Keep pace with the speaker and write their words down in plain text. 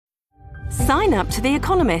Sign up to The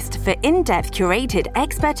Economist for in-depth curated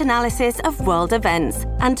expert analysis of world events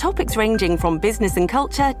and topics ranging from business and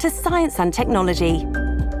culture to science and technology.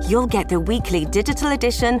 You'll get the weekly digital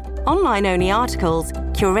edition, online-only articles,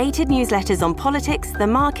 curated newsletters on politics, the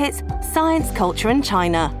markets, science, culture and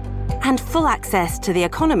China, and full access to The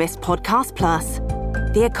Economist Podcast Plus.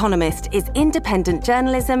 The Economist is independent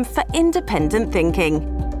journalism for independent thinking.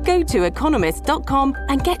 Go to economist.com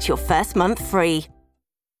and get your first month free.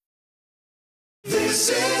 This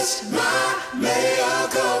is my mea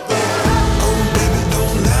culpa. Oh, baby,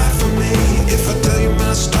 don't lie for me. If I tell you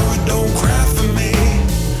my story, don't cry for me.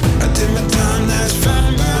 I did my time, that's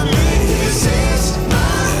fine by me. This is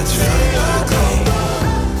my mea culpa.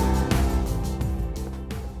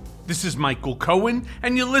 This is Michael Cohen,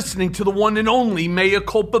 and you're listening to the one and only Mea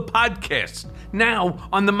Culpa podcast, now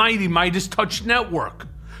on the Mighty Midas Touch Network.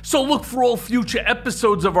 So look for all future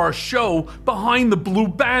episodes of our show behind the blue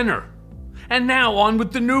banner. And now on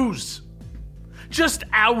with the news. Just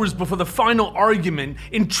hours before the final argument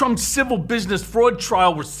in Trump's civil business fraud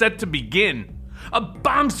trial was set to begin, a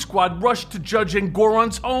bomb squad rushed to Judge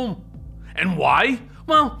Engoron's home. And why?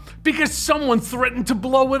 Well, because someone threatened to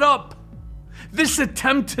blow it up. This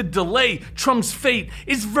attempt to delay Trump's fate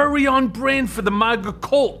is very on brand for the MAGA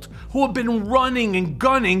cult, who have been running and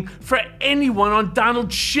gunning for anyone on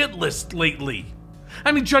Donald's shit list lately.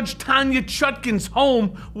 I mean, Judge Tanya Chutkin's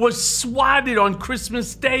home was swatted on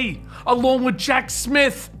Christmas Day, along with Jack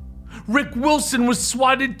Smith. Rick Wilson was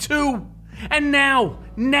swatted too. And now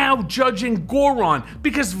Judge Engoron,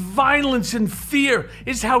 because violence and fear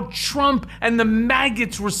is how Trump and the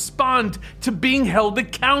maggots respond to being held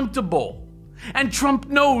accountable. And Trump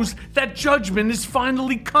knows that judgment is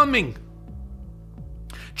finally coming.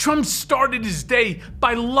 Trump started his day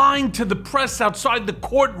by lying to the press outside the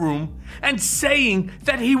courtroom and saying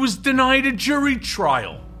that he was denied a jury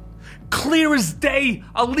trial. Clear as day,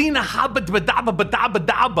 Alina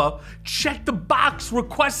Habadabadabadabadaba checked the box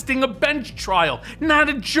requesting a bench trial, not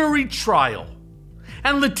a jury trial.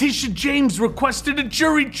 And Letitia James requested a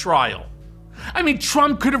jury trial. I mean,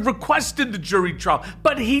 Trump could have requested the jury trial,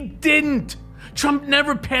 but he didn't. Trump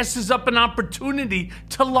never passes up an opportunity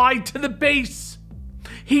to lie to the base.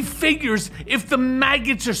 He figures if the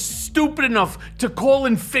maggots are stupid enough to call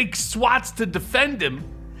in fake SWATs to defend him,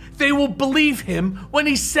 they will believe him when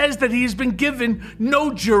he says that he has been given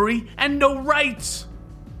no jury and no rights.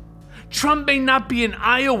 Trump may not be in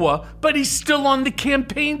Iowa, but he's still on the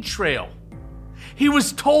campaign trail. He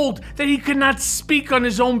was told that he could not speak on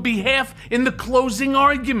his own behalf in the closing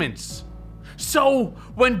arguments. So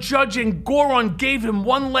when Judge Engoron gave him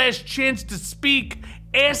one last chance to speak,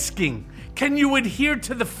 asking, "Can you adhere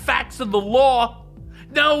to the facts of the law?"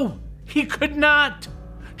 No, he could not.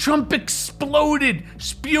 Trump exploded,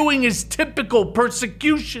 spewing his typical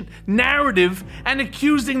persecution narrative and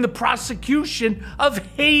accusing the prosecution of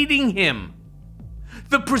hating him.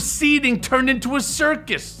 The proceeding turned into a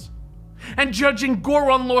circus, and Judge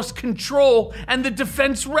Engoron lost control and the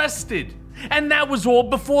defense rested. And that was all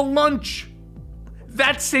before lunch.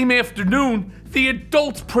 That same afternoon, the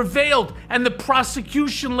adults prevailed and the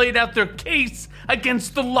prosecution laid out their case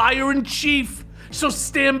against the liar-in-chief. So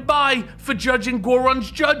stand by for Judge Engoron's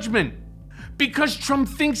judgment. Because Trump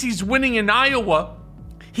thinks he's winning in Iowa,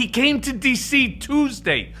 he came to D.C.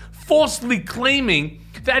 Tuesday, falsely claiming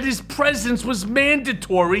that his presence was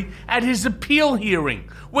mandatory at his appeal hearing,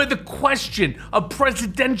 where the question of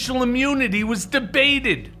presidential immunity was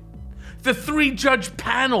debated. The three-judge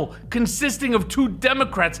panel, consisting of 2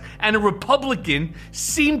 Democrats and a Republican,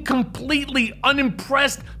 seemed completely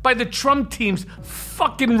unimpressed by the Trump team's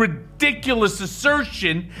fucking ridiculous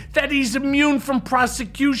assertion that he's immune from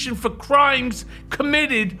prosecution for crimes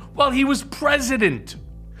committed while he was president.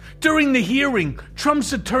 During the hearing,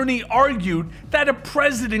 Trump's attorney argued that a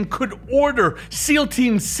president could order SEAL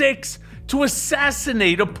Team 6 to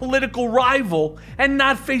assassinate a political rival and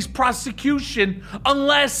not face prosecution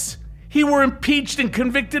unless he were impeached and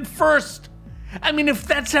convicted first. I mean, if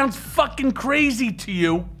that sounds fucking crazy to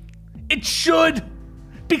you, it should,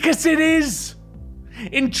 because it is.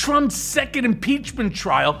 In Trump's second impeachment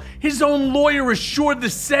trial, his own lawyer assured the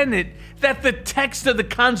Senate that the text of the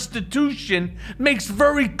Constitution makes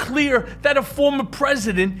very clear that a former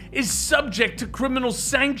president is subject to criminal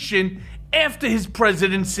sanction after his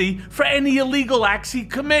presidency for any illegal acts he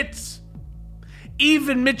commits.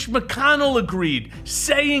 Even Mitch McConnell agreed,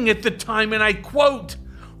 saying at the time, and I quote,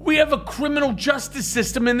 "We have a criminal justice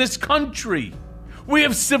system in this country. We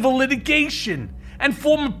have civil litigation, and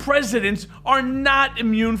former presidents are not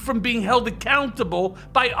immune from being held accountable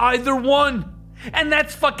by either one." And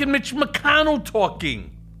that's fucking Mitch McConnell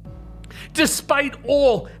talking. Despite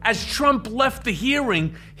all, as Trump left the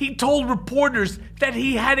hearing, he told reporters that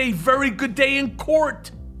he had a very good day in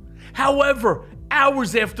court. However,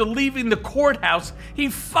 hours after leaving the courthouse, he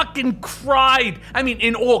fucking cried,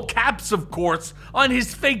 in all caps of course, on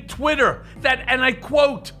his fake Twitter that, and I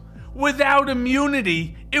quote, "Without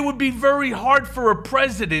immunity, it would be very hard for a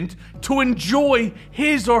president to enjoy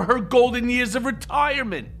his or her golden years of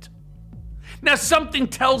retirement." Now, something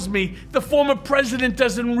tells me the former president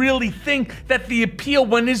doesn't really think that the appeal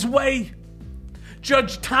went his way.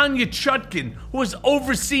 Judge Tanya Chutkin, who was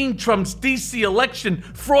overseeing Trump's D.C. election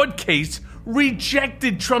fraud case,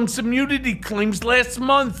 rejected Trump's immunity claims last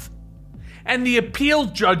month. And the appeal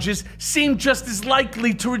judges seem just as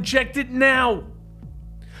likely to reject it now.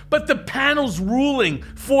 But the panel's ruling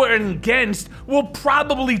for and against will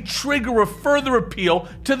probably trigger a further appeal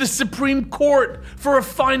to the Supreme Court for a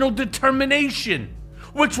final determination,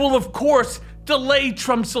 which will, of course, delay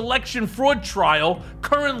Trump's election fraud trial,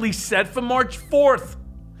 currently set for March 4th.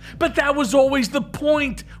 But that was always the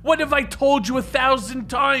point. What have I told you 1,000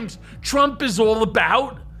 times? Trump is all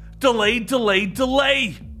about delay, delay,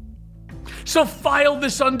 delay. So file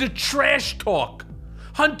this under trash talk.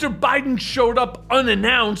 Hunter Biden showed up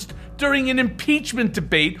unannounced during an impeachment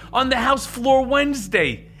debate on the House floor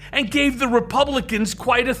Wednesday and gave the Republicans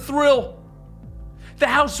quite a thrill. The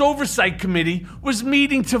House Oversight Committee was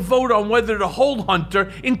meeting to vote on whether to hold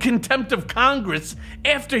Hunter in contempt of Congress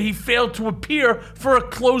after he failed to appear for a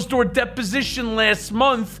closed-door deposition last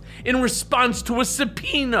month in response to a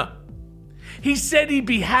subpoena. He said he'd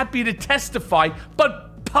be happy to testify,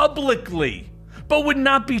 but publicly, but would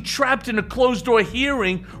not be trapped in a closed-door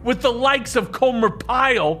hearing with the likes of Comer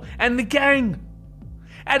Pyle and the gang.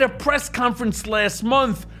 At a press conference last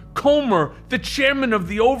month, Comer, the chairman of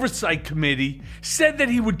the Oversight Committee, said that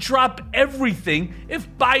he would drop everything if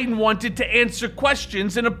Biden wanted to answer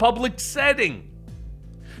questions in a public setting.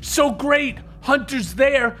 So great, Hunter's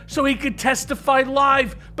there so he could testify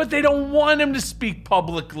live, but they don't want him to speak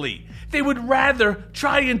publicly. They would rather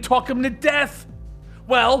try and talk him to death.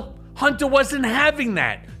 Well, Hunter wasn't having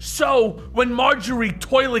that. So when Marjorie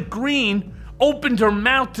Toilet Green opened her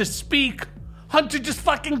mouth to speak, Hunter just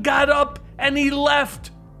fucking got up and he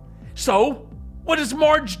left. So, what does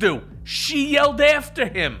Marge do? She yelled after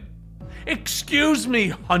him. "Excuse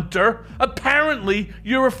me, Hunter. Apparently,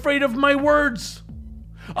 you're afraid of my words."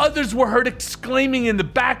 Others were heard exclaiming in the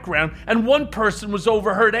background, and one person was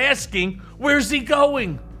overheard asking, "Where's he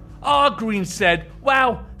going?" Green said,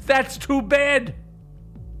 "Wow, that's too bad."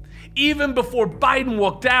 Even before Biden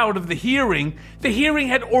walked out of the hearing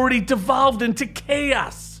had already devolved into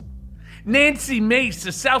chaos. Nancy Mace,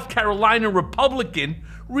 a South Carolina Republican,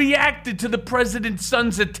 reacted to the president's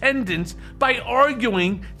son's attendance by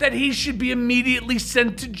arguing that he should be immediately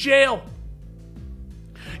sent to jail.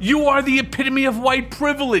 "You are the epitome of white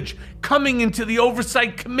privilege, coming into the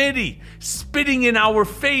Oversight Committee, spitting in our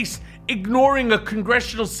face, ignoring a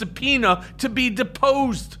congressional subpoena to be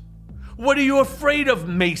deposed. What are you afraid of?"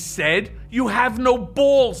 Mace said. "You have no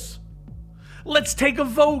balls." Let's take a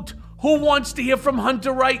vote. Who wants to hear from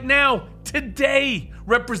Hunter right now? Today,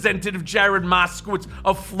 Representative Jared Moskowitz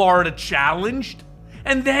of Florida challenged.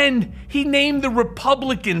 And then he named the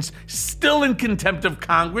Republicans still in contempt of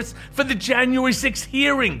Congress for the January 6th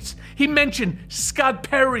hearings. He mentioned Scott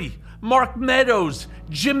Perry, Mark Meadows,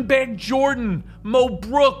 Jim Bag Jordan, Mo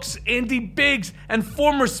Brooks, Andy Biggs, and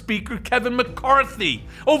former Speaker Kevin McCarthy.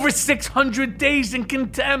 Over 600 days in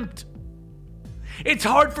contempt. It's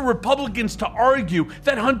hard for Republicans to argue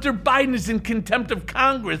that Hunter Biden is in contempt of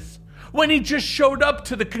Congress when he just showed up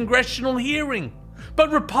to the congressional hearing.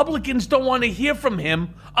 But Republicans don't want to hear from him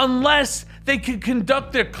unless they can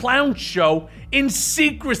conduct their clown show in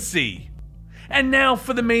secrecy. And now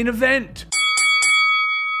for the main event.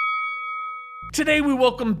 Today we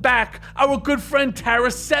welcome back our good friend Tara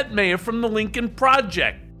Setmayer from the Lincoln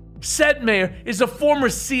Project. Setmayer is a former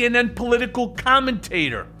CNN political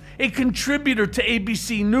commentator, a contributor to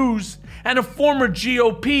ABC News, and a former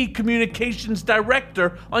GOP communications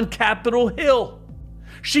director on Capitol Hill.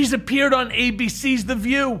 She's appeared on ABC's The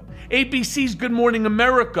View, ABC's Good Morning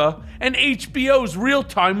America, and HBO's Real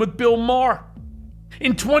Time with Bill Maher.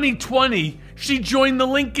 In 2020, she joined the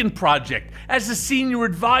Lincoln Project as a senior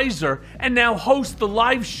advisor and now hosts the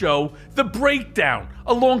live show The Breakdown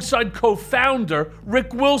alongside co-founder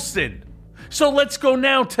Rick Wilson. So let's go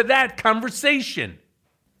now to that conversation.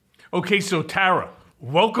 Okay, so Tara,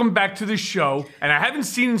 welcome back to the show. And I haven't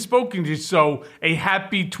seen and spoken to you, so a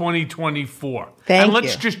happy 2024. Thank and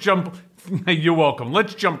let's you. just jump. You're welcome.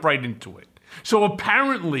 Let's jump right into it. So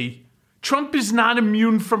apparently, Trump is not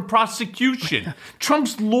immune from prosecution.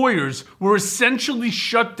 Trump's lawyers were essentially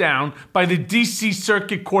shut down by the D.C.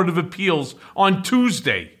 Circuit Court of Appeals on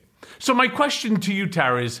Tuesday. So my question to you,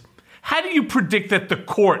 Tara, is how do you predict that the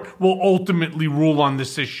court will ultimately rule on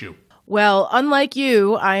this issue? Well, unlike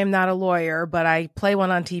you, I am not a lawyer, but I play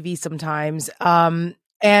one on TV sometimes.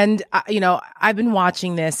 And I've been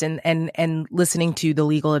watching this and listening to the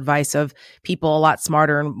legal advice of people a lot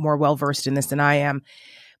smarter and more well-versed in this than I am.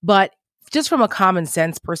 But just from a common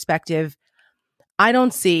sense perspective, I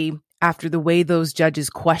don't see, after the way those judges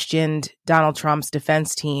questioned Donald Trump's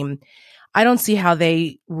defense team, I don't see how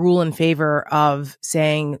they rule in favor of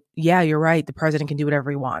saying, yeah, you're right, the president can do whatever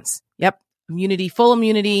he wants. Yep, immunity, full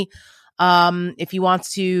immunity. If he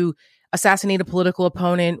wants to assassinate a political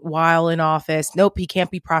opponent while in office, nope, he can't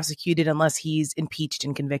be prosecuted unless he's impeached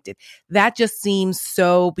and convicted. That just seems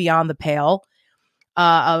so beyond the pale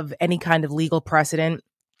of any kind of legal precedent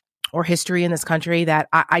or history in this country that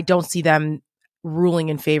I don't see them ruling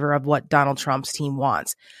in favor of what Donald Trump's team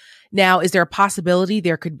wants. Now, is there a possibility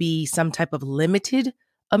there could be some type of limited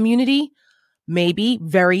immunity? Maybe,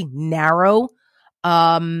 very narrow.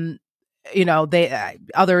 Others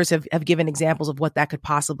have given examples of what that could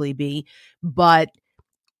possibly be. But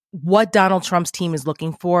what Donald Trump's team is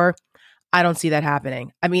looking for, I don't see that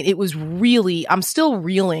happening. I mean, I'm still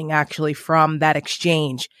reeling actually from that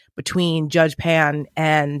exchange between Judge Pan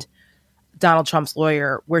and Donald Trump's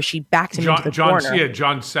lawyer, where she backed him into the corner. Yeah,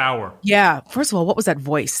 John Sauer. Yeah. First of all, what was that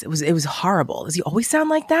voice? It was horrible. Does he always sound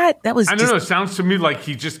like that? I don't know. It sounds to me like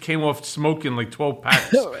he just came off smoking like 12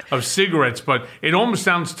 packs of cigarettes, but it almost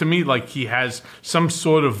sounds to me like he has some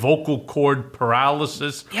sort of vocal cord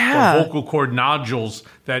paralysis or vocal cord nodules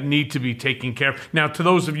that need to be taken care of. Now, to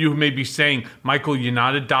those of you who may be saying, Michael, you're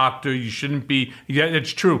not a doctor, you shouldn't be. Yeah,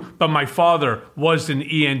 it's true. But my father was an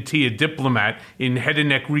ENT, a diplomat in head and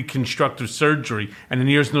neck reconstructive surgery and an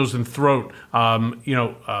ears, nose, and throat,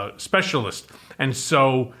 specialist. And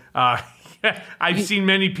so I've seen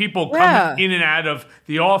many people come in and out of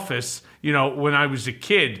the office, when I was a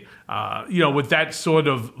kid, with that sort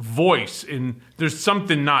of voice, and there's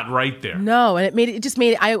something not right there. No, and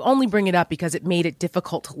I only bring it up because it made it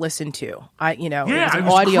difficult to listen to. It was an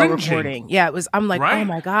audio recording. Yeah, it was, I'm like, right? Oh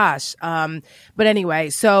my gosh. But anyway,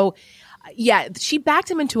 so yeah, she backed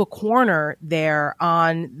him into a corner there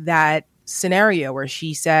on that scenario where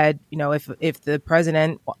she said, if the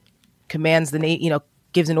president commands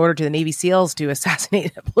gives an order to the Navy SEALs to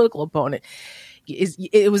assassinate a political opponent,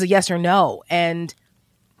 it was a yes or no. And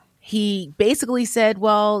he basically said,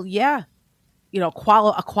 well, yeah, a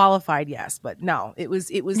qualified yes, but no, it was.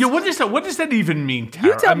 Yeah, what does that even mean, Tara?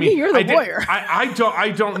 You tell me, you're the lawyer. I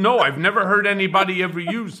don't know. I've never heard anybody ever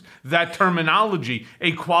use that terminology.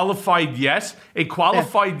 A qualified yes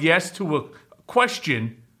to a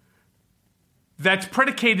question that's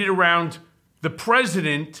predicated around the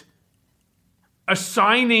president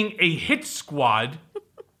assigning a hit squad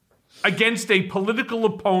against a political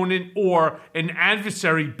opponent or an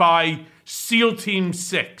adversary by SEAL Team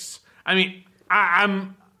 6. I mean,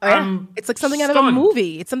 it's like something stunned. Out of a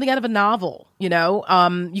movie. It's something out of a novel,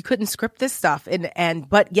 You couldn't script this stuff.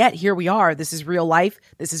 But yet here we are. This is real life.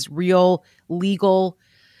 This is real legal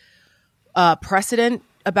precedent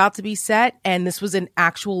about to be set. And this was an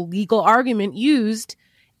actual legal argument used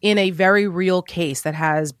in a very real case that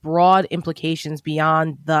has broad implications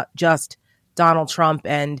beyond just Donald Trump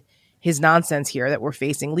and his nonsense here that we're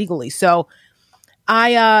facing legally. So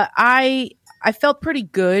I felt pretty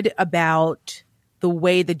good about the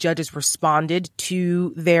way the judges responded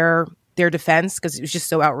to their defense, because it was just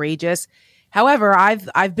so outrageous. However,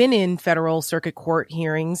 I've been in federal circuit court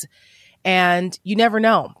hearings, and you never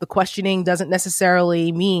know. The questioning doesn't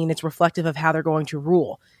necessarily mean it's reflective of how they're going to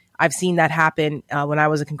rule. I've seen that happen when I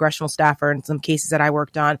was a congressional staffer in some cases that I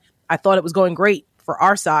worked on. I thought it was going great for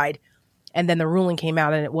our side, and then the ruling came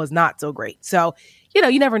out and it was not so great. So,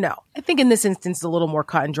 you never know. I think in this instance, it's a little more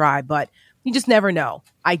cut and dry, but you just never know.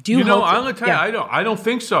 I do hope I'm going to tell you, I don't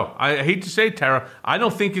think so. I hate to say it, Tara. I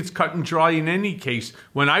don't think it's cut and dry in any case.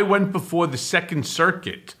 When I went before the Second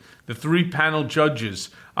Circuit, the 3-panel judges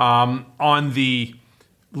on the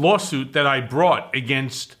lawsuit that I brought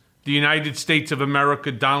against the United States of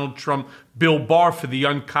America, Donald Trump, Bill Barr, for the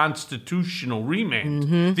unconstitutional remand.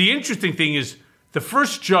 Mm-hmm. The interesting thing is the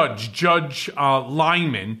first judge, Judge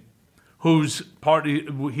Lyman, he's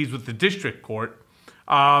with the district court,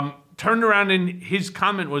 turned around and his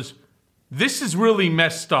comment was, this is really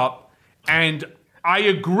messed up, and I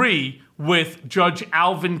agree with Judge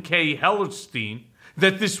Alvin K. Hellerstein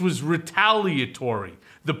that this was retaliatory.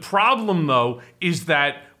 The problem, though, is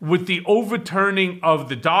that with the overturning of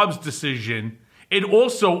the Dobbs decision, it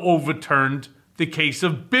also overturned the case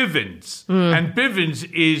of Bivens. And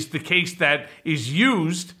Bivens is the case that is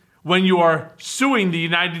used when you are suing the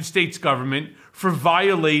United States government for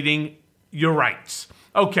violating your rights.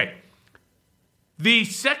 Okay. The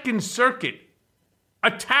Second Circuit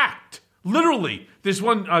attacked, literally, this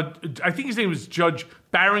one, I think his name was Judge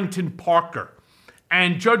Barrington Parker.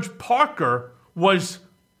 And Judge Parker was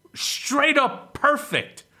straight up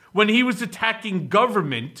perfect when he was attacking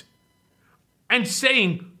government and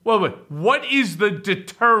saying, well, what is the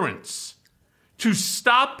deterrence to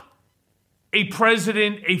stop a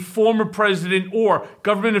president, a former president, or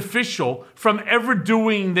government official from ever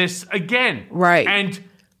doing this again? Right.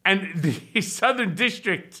 And the Southern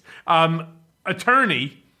District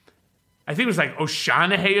attorney, I think it was like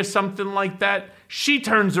O'Shaughnessy or something like that, she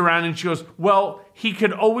turns around and she goes, well, he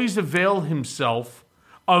could always avail himself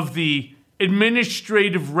of the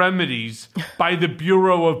administrative remedies by the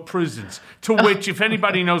Bureau of Prisons, to which, if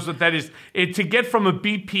anybody knows what that is, to get from a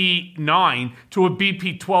BP 9 to a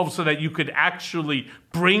BP 12 so that you could actually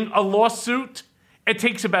bring a lawsuit, it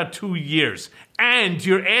takes about 2 years. And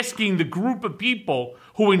you're asking the group of people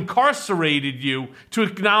who incarcerated you to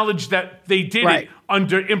acknowledge that they did it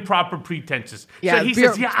under improper pretenses. Yeah, so he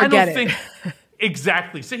says, I don't think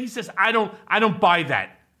exactly. So he says, I don't buy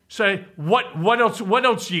that. So what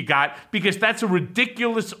else you got? Because that's a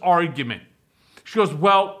ridiculous argument. She goes,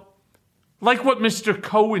 well, like what Mr.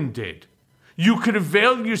 Cohen did, you could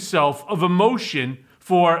avail yourself of a motion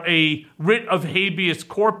for a writ of habeas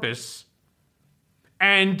corpus,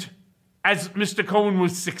 and as Mr. Cohen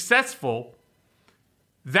was successful,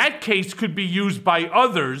 that case could be used by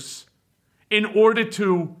others in order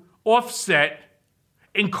to offset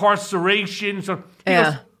incarceration. So he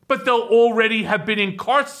goes, but they'll already have been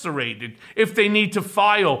incarcerated if they need to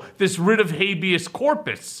file this writ of habeas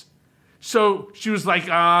corpus. So she was like,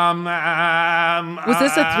 was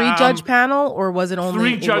this a three-judge panel, or was it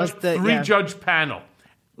only three-judge panel?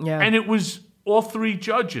 Yeah. And it was all three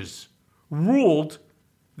judges ruled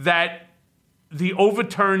that the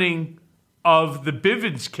overturning of the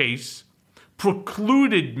Bivens case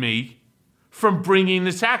precluded me from bringing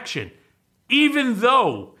this action, even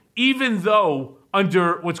though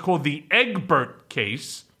under what's called the Egbert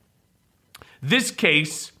case, this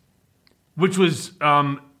case, which was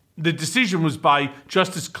the decision was by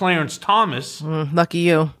Justice Clarence Thomas. Lucky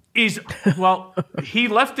you. He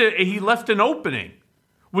left an opening,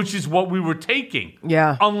 which is what we were taking.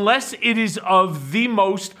 Yeah. Unless it is of the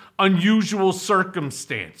most unusual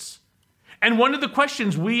circumstance. And one of the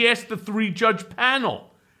questions we asked the three-judge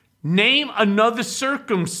panel, name another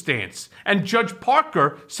circumstance. And Judge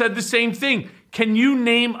Parker said the same thing. Can you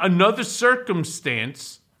name another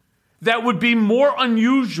circumstance that would be more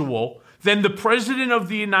unusual than the President of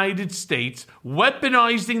the United States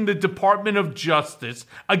weaponizing the Department of Justice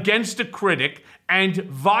against a critic and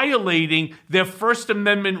violating their First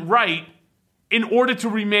Amendment right in order to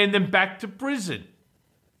remand them back to prison?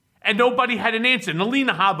 And nobody had an answer. And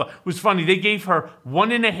Alina Habba was funny. They gave her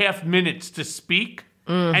 1.5 minutes to speak.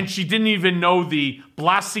 And she didn't even know the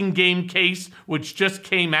Blassingame case, which just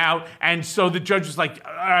came out. And so the judge was like,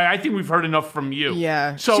 I think we've heard enough from you.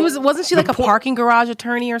 Yeah. So wasn't she like a parking garage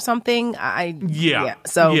attorney or something? Yeah.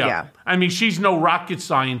 So. I mean, she's no rocket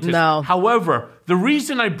scientist. No. However, the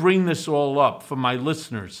reason I bring this all up for my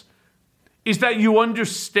listeners is that you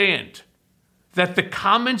understand that the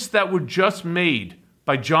comments that were just made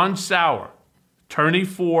by John Sauer, attorney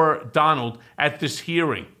for Donald, at this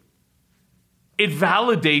hearing, it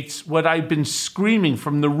validates what I've been screaming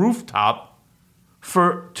from the rooftop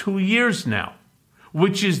for 2 years now,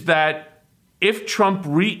 which is that if Trump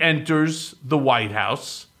re-enters the White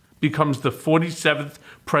House, becomes the 47th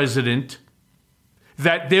president,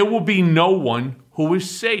 that there will be no one who is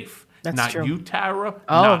safe. That's not true. you, Tara,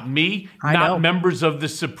 not me, I not know. members of the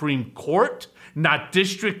Supreme Court, not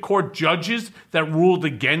district court judges that ruled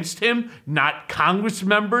against him, not Congress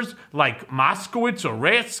members like Moskowitz or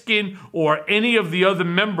Raskin or any of the other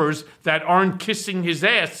members that aren't kissing his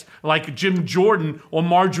ass like Jim Jordan or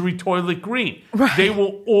Marjorie Toilet Green. Right. They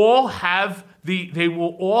will all have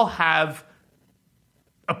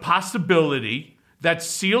a possibility that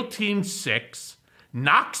SEAL Team 6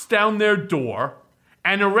 knocks down their door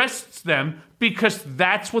and arrests them because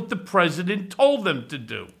that's what the president told them to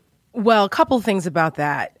do. Well, a couple of things about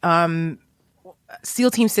that.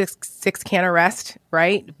 SEAL Team 6 can't arrest,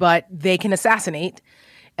 right? But they can assassinate.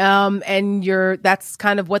 And that's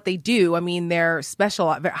kind of what they do. I mean, they're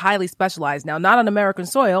highly specialized. Now, not on American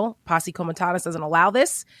soil. Posse Comitatus doesn't allow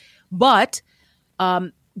this. But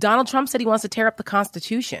Donald Trump said he wants to tear up the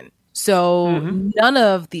Constitution. So none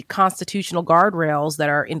of the constitutional guardrails that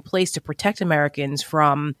are in place to protect Americans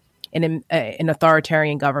from an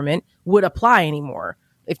authoritarian government would apply anymore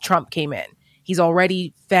if Trump came in. He's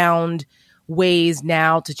already found ways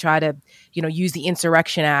now to try to, use the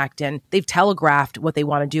Insurrection Act, and they've telegraphed what they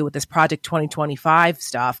want to do with this Project 2025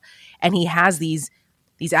 stuff. And he has these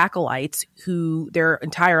acolytes who their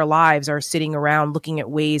entire lives are sitting around looking at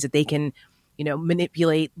ways that they can,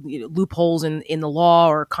 manipulate loopholes in the law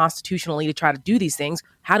or constitutionally to try to do these things.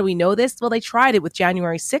 How do we know this? Well, they tried it with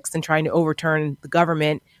January 6th and trying to overturn the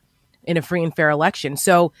government in a free and fair election.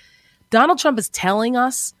 So Donald Trump is telling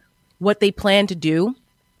us what they plan to do.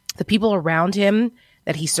 The people around him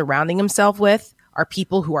that he's surrounding himself with are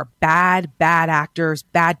people who are bad actors,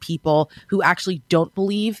 bad people who actually don't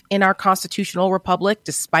believe in our constitutional republic,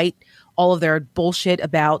 despite all of their bullshit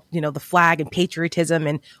about, the flag and patriotism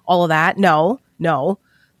and all of that. No,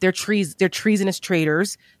 they're treasonous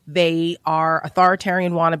traitors. They are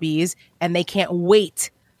authoritarian wannabes, and they can't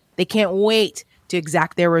wait to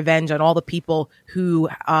exact their revenge on all the people who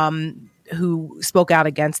spoke out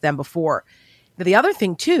against them before. The other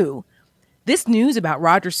thing too, this news about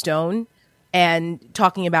Roger Stone and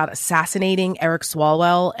talking about assassinating Eric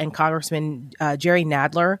Swalwell and Congressman Jerry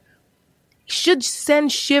Nadler should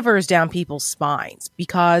send shivers down people's spines,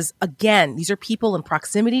 because again, these are people in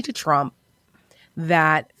proximity to Trump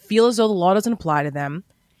that feel as though the law doesn't apply to them.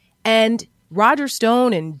 And Roger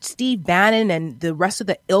Stone and Steve Bannon and the rest of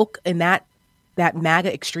the ilk in that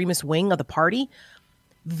MAGA extremist wing of the party,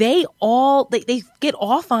 they get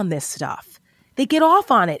off on this stuff. They get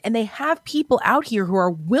off on it, and they have people out here who are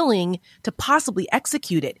willing to possibly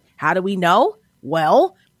execute it. How do we know?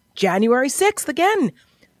 Well, January 6th, again,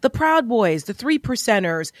 the Proud Boys, the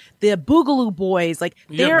 3%ers, the Boogaloo Boys, the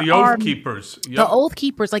Oath Keepers. Yep. The Oath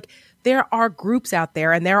Keepers. There are groups out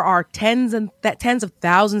there, and there are tens of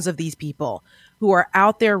thousands of these people who are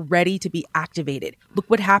out there ready to be activated. Look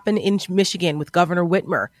what happened in Michigan with Governor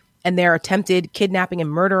Whitmer and their attempted kidnapping and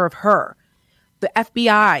murder of her. The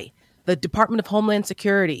FBI, the Department of Homeland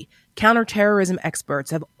Security, counterterrorism experts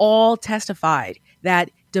have all testified that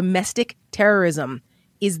domestic terrorism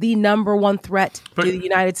is the number one threat to the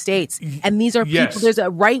United States. And these are people, there's a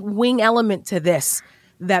right-wing element to this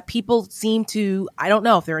that people seem to, I don't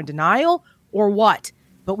know if they're in denial or what,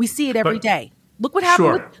 but we see it every day. Look what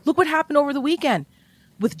happened. Look what happened over the weekend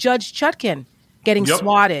with Judge Chutkan getting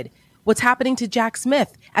swatted. What's happening to Jack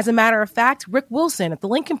Smith? As a matter of fact, Rick Wilson at the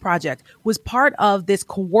Lincoln Project was part of this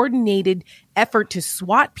coordinated effort to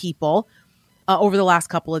swat people over the last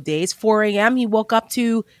couple of days. 4 a.m., he woke up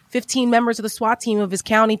to 15 members of the SWAT team of his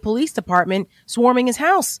county police department swarming his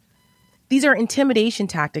house. These are intimidation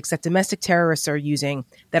tactics that domestic terrorists are using,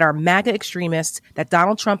 that are MAGA extremists, that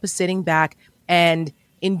Donald Trump is sitting back and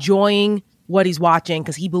enjoying what he's watching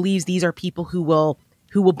because he believes these are people who will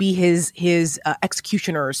be his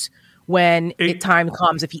executioners when time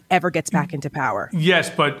comes, if he ever gets back into power. Yes,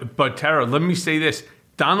 but Tara, let me say this.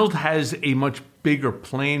 Donald has a much bigger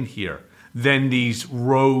plan here than these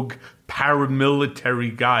rogue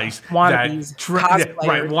paramilitary guys. Wannabes.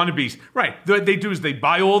 Wannabes. Right. What they do is they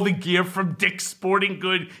buy all the gear from Dick's Sporting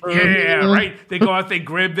Good. Yeah, right. They go out, they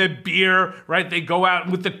grab their beer, right? They go out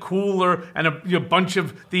with the cooler and a bunch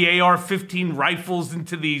of the AR-15 rifles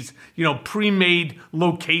into these, pre-made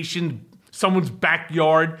locations, someone's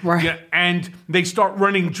backyard, right? And they start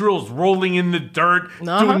running drills, rolling in the dirt,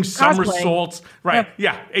 doing somersaults. Right.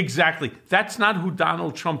 Yeah, exactly. That's not who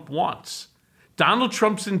Donald Trump wants. Donald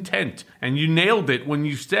Trump's intent, and you nailed it when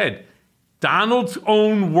you said Donald's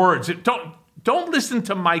own words. Don't listen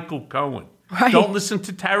to Michael Cohen. Right. Don't listen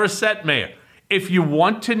to Tara Setmayer. If you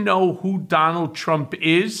want to know who Donald Trump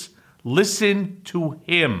is, listen to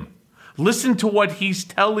him. Listen to what he's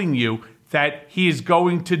telling you that he is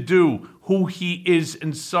going to do, who he is,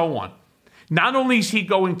 and so on. Not only is he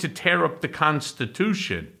going to tear up the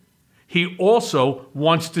Constitution, he also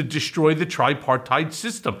wants to destroy the tripartite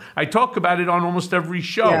system. I talk about it on almost every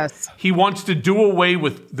show. Yes. He wants to do away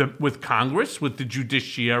with Congress, with the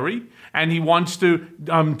judiciary, and he wants to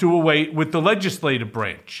do away with the legislative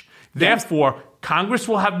branch. Yes. Therefore, Congress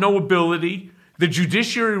will have no ability, the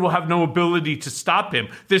judiciary will have no ability to stop him.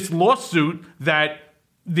 This lawsuit that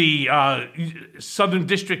the Southern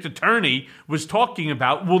District Attorney was talking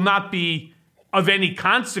about will not be of any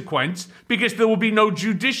consequence because there will be no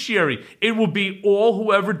judiciary. It will be all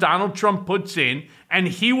whoever Donald Trump puts in, and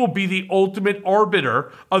he will be the ultimate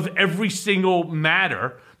arbiter of every single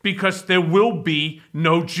matter because there will be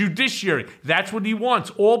no judiciary. That's what he wants,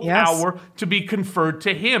 all power to be conferred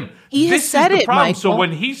to him. This is the problem. Michael. So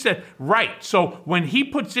when he said, so when he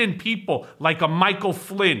puts in people like a Michael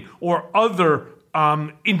Flynn or other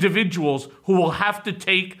individuals who will have to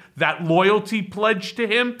take that loyalty pledge to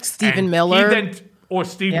him. Stephen Miller. Or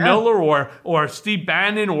Steve Miller or Steve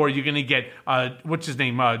Bannon, or you're going to get, what's his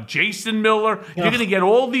name, Jason Miller. You're going to get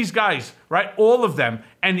all these guys, right? All of them.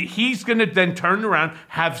 And he's going to then turn around,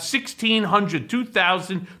 have 1,600,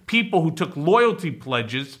 2,000 people who took loyalty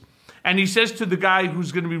pledges. And he says to the guy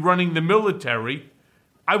who's going to be running the military,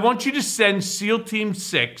 I want you to send SEAL Team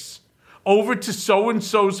 6 over to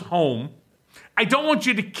so-and-so's home. I don't want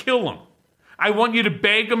you to kill him. I want you to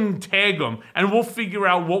bag them and tag them, and we'll figure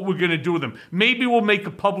out what we're going to do with them. Maybe we'll make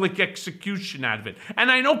a public execution out of it.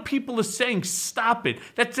 And I know people are saying, stop it.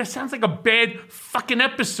 That sounds like a bad fucking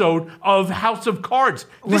episode of House of Cards.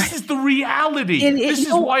 This is the reality. This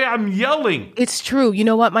is why I'm yelling. It's true. You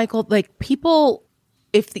know what, Michael? Like, people,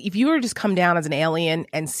 if you were to just come down as an alien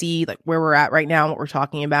and see like where we're at right now and what we're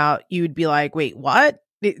talking about, you'd be like, wait, what?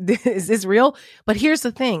 Is this real? But here's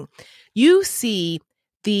the thing. You see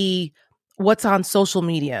what's on social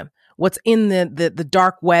media, what's in the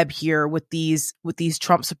dark web here with these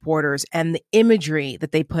Trump supporters and the imagery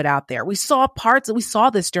that they put out there. We saw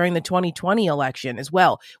this during the 2020 election as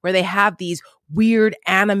well, where they have these weird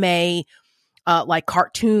anime like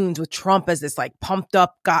cartoons with Trump as this like pumped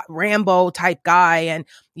up Rambo type guy, and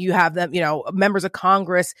you have them, members of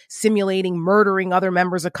Congress simulating murdering other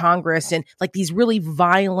members of Congress, and like these really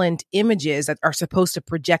violent images that are supposed to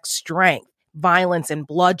project strength, violence, and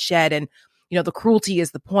bloodshed, and the cruelty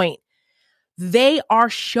is the point. They are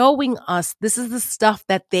showing us this is the stuff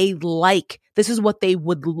that they like. This is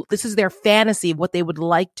their fantasy of what they would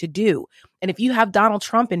like to do. And if you have Donald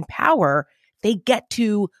Trump in power, they get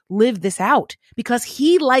to live this out because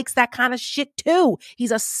he likes that kind of shit too.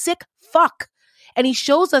 He's a sick fuck. And he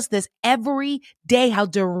shows us this every day, how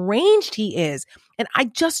deranged he is. And I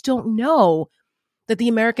just don't know that the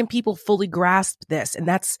American people fully grasp this. And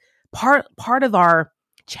that's part of our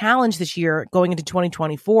challenge this year going into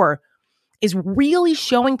 2024 is really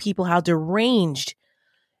showing people how deranged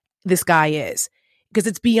this guy is, because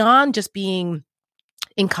it's beyond just being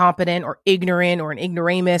incompetent or ignorant or an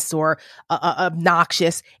ignoramus or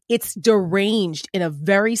obnoxious. It's deranged in a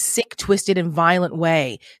very sick, twisted, and violent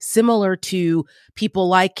way, similar to people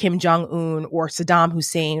like Kim Jong-un or Saddam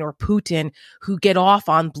Hussein or Putin, who get off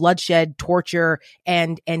on bloodshed, torture,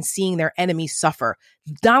 and seeing their enemies suffer.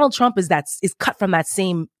 Donald Trump is cut from that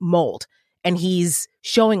same mold, and he's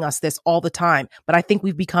showing us this all the time. But I think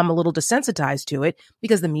we've become a little desensitized to it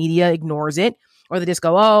because the media ignores it. Or they just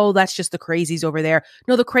go, oh, that's just the crazies over there.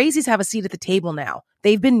 No, the crazies have a seat at the table now.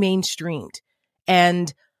 They've been mainstreamed.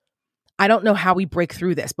 And I don't know how we break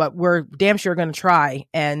through this, but we're damn sure going to try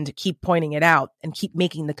and keep pointing it out and keep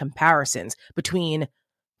making the comparisons between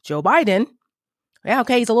Joe Biden. Yeah,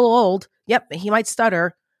 okay, he's a little old. Yep, he might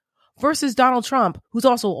stutter. Versus Donald Trump, who's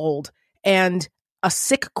also old and a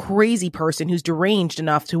sick, crazy person who's deranged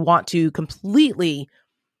enough to want to completely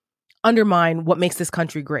undermine what makes this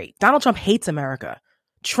country great. Donald Trump hates America.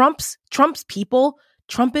 Trump's people,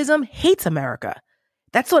 Trumpism hates America.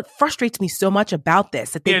 That's what frustrates me so much about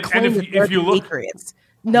this, that they claim that they're patriots.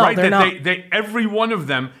 No, right, they're not. Every one of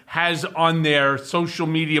them has on their social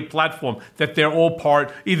media platform that they're all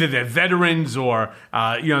part, either they're veterans or,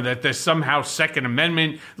 that they're somehow Second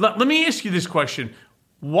Amendment. Let me ask you this question.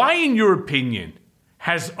 Why, in your opinion,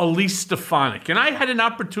 has Elise Stefanik, and I had an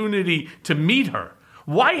opportunity to meet her,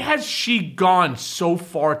 why has she gone so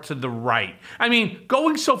far to the right? I mean,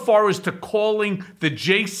 going so far as to calling the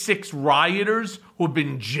J6 rioters who have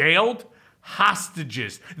been jailed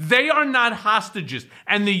hostages. They are not hostages.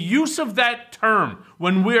 And the use of that term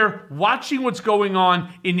when we're watching what's going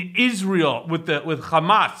on in Israel with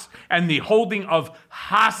Hamas and the holding of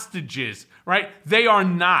hostages, right? They are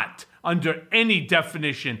not, under any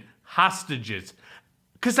definition, hostages.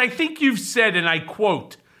 Because I think you've said, and I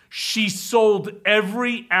quote, she sold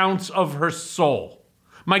every ounce of her soul.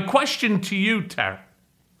 My question to you, Tara,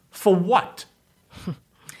 for what?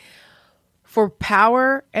 For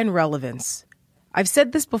power and relevance. I've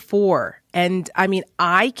said this before, and I mean,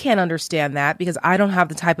 I can't understand that because I don't have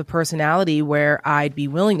the type of personality where I'd be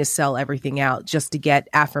willing to sell everything out just to get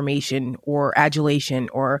affirmation or adulation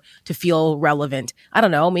or to feel relevant. I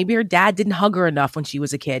don't know. Maybe her dad didn't hug her enough when she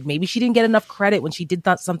was a kid. Maybe she didn't get enough credit when she did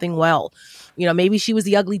something well. Maybe she was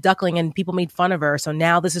the ugly duckling and people made fun of her. So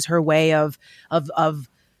now this is her way of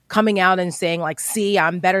coming out and saying like, see,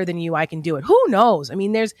 I'm better than you. I can do it. Who knows? I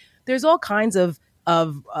mean, there's all kinds of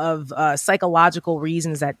psychological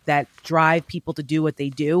reasons that drive people to do what they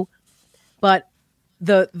do. But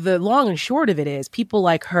the long and short of it is people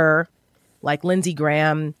like her, like Lindsey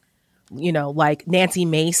Graham, like Nancy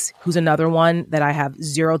Mace, who's another one that I have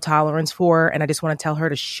zero tolerance for. And I just want to tell her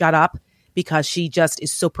to shut up because she just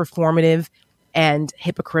is so performative and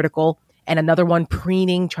hypocritical. And another one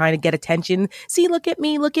preening, trying to get attention. See, look at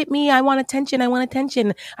me. I want attention. I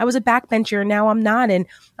was a backbencher and now I'm not. And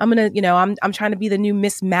I'm going to, I'm trying to be the new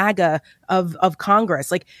Miss MAGA of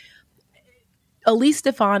Congress. Like Elise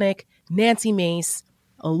Stefanik, Nancy Mace,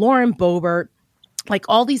 Lauren Boebert, like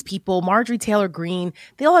all these people, Marjorie Taylor Greene,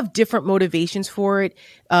 they all have different motivations for it,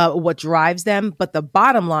 what drives them. But the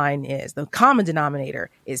bottom line is the common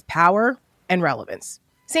denominator is power and relevance.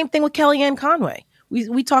 Same thing with Kellyanne Conway.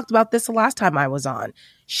 We talked about this the last time I was on.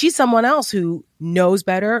 She's someone else who knows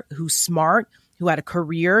better, who's smart, who had a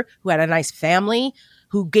career, who had a nice family,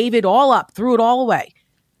 who gave it all up, threw it all away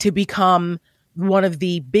to become one of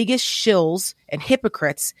the biggest shills and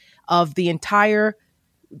hypocrites of the entire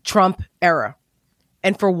Trump era.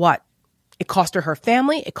 And for what? It cost her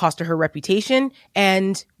family. It cost her reputation.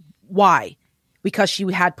 And why? Because she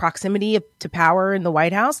had proximity to power in the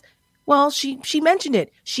White House. Well, she mentioned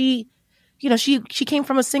it. She came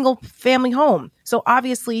from a single family home. So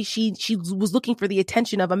obviously she was looking for the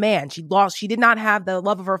attention of a man. She did not have the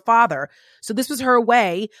love of her father. So this was her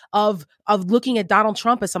way of looking at Donald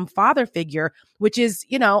Trump as some father figure, which is,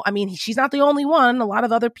 she's not the only one. A lot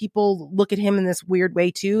of other people look at him in this weird way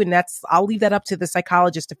too. And I'll leave that up to the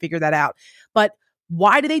psychologist to figure that out. But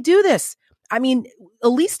why do they do this? I mean,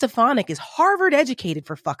 Elise Stefanik is Harvard educated,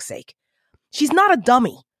 for fuck's sake. She's not a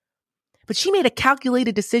dummy. But she made a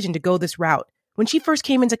calculated decision to go this route. When she first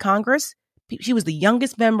came into Congress, she was the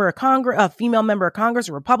youngest member of Congress, a female member of Congress,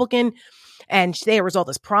 a Republican. And there was all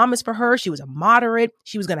this promise for her. She was a moderate.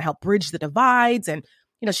 She was going to help bridge the divides. And,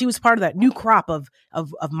 she was part of that new crop of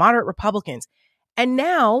moderate Republicans. And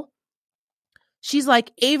now she's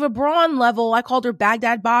like Ava Braun level. I called her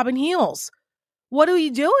Baghdad Bob in heels. What are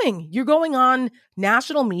you doing? You're going on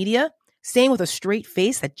national media saying with a straight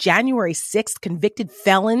face that January 6th convicted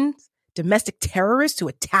felons, domestic terrorists who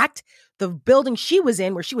attacked the building she was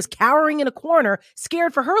in, where she was cowering in a corner,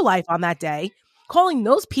 scared for her life on that day, calling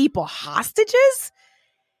those people hostages.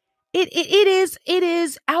 It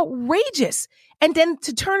is outrageous. And then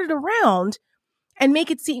to turn it around and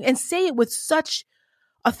make it seem and say it with such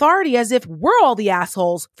authority as if we're all the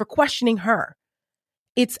assholes for questioning her.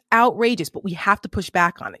 It's outrageous, but we have to push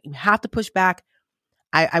back on it. You have to push back.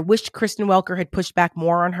 I wish Kristen Welker had pushed back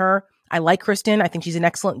more on her. I like Kristen. I think she's an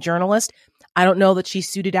excellent journalist. I don't know that she's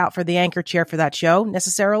suited out for the anchor chair for that show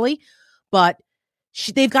necessarily, but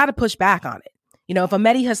they've got to push back on it. If a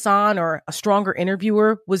Mehdi Hassan or a stronger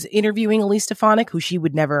interviewer was interviewing Elise Stefanik, who she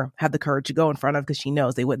would never have the courage to go in front of because she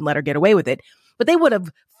knows they wouldn't let her get away with it, but they would have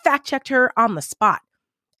fact checked her on the spot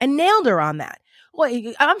and nailed her on that. Well,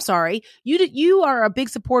 I'm sorry. You are a big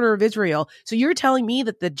supporter of Israel. So you're telling me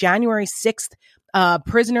that the January 6th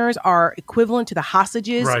prisoners are equivalent to the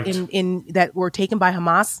hostages in that were taken by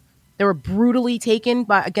Hamas? They were brutally taken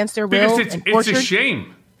against their will. Because it's a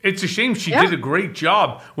shame. It's a shame. She did a great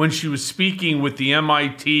job when she was speaking with the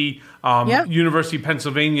MIT, University of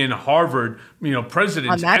Pennsylvania, and Harvard,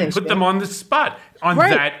 presidents, and put them on the spot on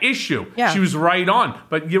that issue. Yeah. She was right on.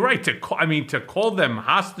 But you're right to call them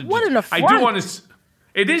hostages. What an affront! I do want to.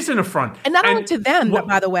 It is an affront, and not only to them,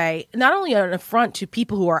 by the way, not only an affront to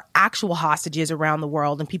people who are actual hostages around the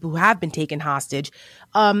world and people who have been taken hostage,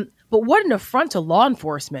 but what an affront to law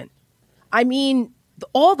enforcement. I mean,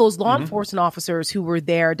 all those law enforcement officers who were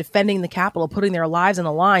there defending the Capitol, putting their lives on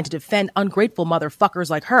the line to defend ungrateful motherfuckers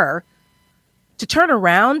like her, to turn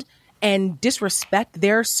around and disrespect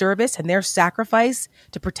their service and their sacrifice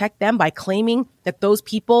to protect them by claiming that those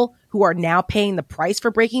people who are now paying the price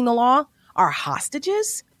for breaking the law are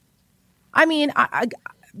hostages. I mean,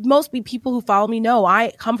 most people who follow me know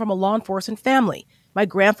I come from a law enforcement family. My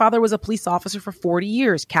grandfather was a police officer for 40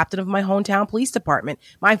 years, captain of my hometown police department.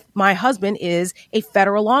 My husband is a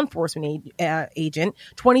federal law enforcement agent,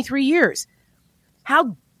 23 years.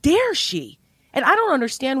 How dare she? And I don't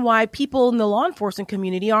understand why people in the law enforcement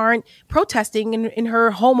community aren't protesting in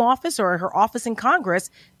her home office or her office in Congress,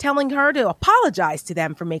 telling her to apologize to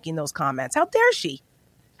them for making those comments. How dare she?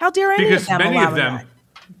 How dare any of them allow that?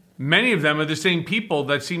 Many of them are the same people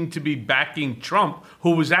that seem to be backing Trump,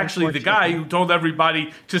 who was actually the guy who told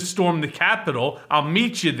everybody to storm the Capitol. I'll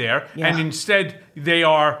meet you there. Yeah. And instead, they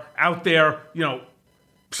are out there,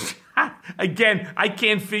 Again, I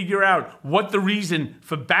can't figure out what the reason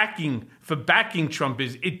for backing Trump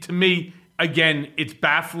is. To me, again, it's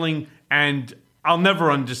baffling, and I'll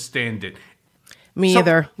never understand it. Me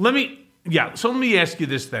either. Let me ask you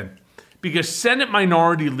this then, because Senate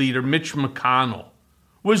Minority Leader Mitch McConnell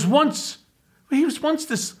was once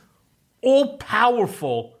this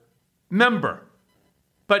all-powerful member,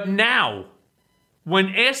 but now, when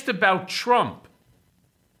asked about Trump,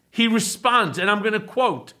 He responds, and I'm going to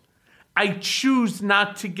quote, "I choose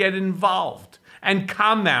not to get involved and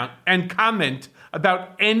comment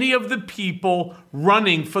about any of the people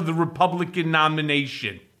running for the Republican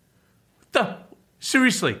nomination."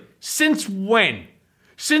 Seriously, since when?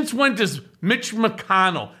 Since when does Mitch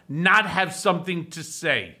McConnell not have something to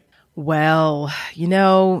say? Well,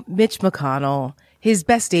 Mitch McConnell, his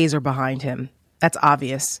best days are behind him. That's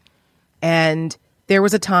obvious. And there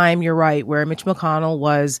was a time, you're right, where Mitch McConnell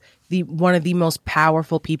was one of the most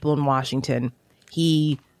powerful people in Washington.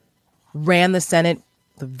 He ran the Senate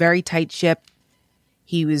with a very tight ship.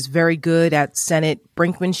 He was very good at Senate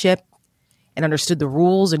brinkmanship and understood the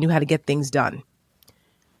rules and knew how to get things done.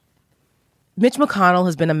 Mitch McConnell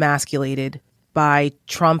has been emasculated by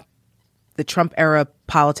Trump, the Trump era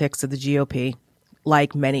politics of the GOP,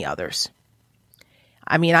 like many others.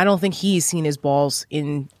 I mean, I don't think he's seen his balls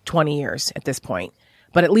in 20 years at this point,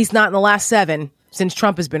 but at least not in the last 7 since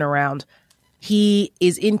Trump has been around. He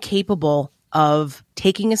is incapable of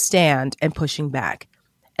taking a stand and pushing back.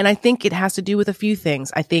 And I think it has to do with a few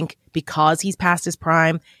things. I think because he's past his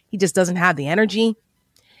prime, he just doesn't have the energy.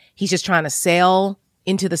 He's just trying to sail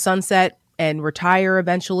into the sunset and retire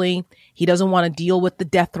eventually. He doesn't want to deal with the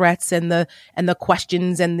death threats and the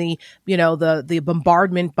questions and the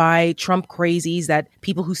bombardment by Trump crazies, that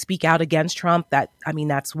people who speak out against Trump.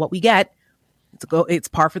 That's what we get. It's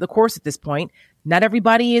par for the course at this point. Not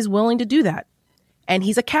everybody is willing to do that. And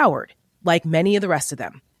he's a coward, like many of the rest of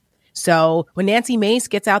them. So when Nancy Mace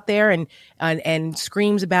gets out there and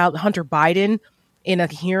screams about Hunter Biden in a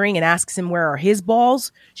hearing and asks him where are his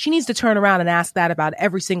balls, she needs to turn around and ask that about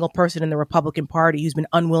every single person in the Republican Party who's been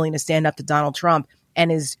unwilling to stand up to Donald Trump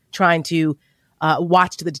and is trying to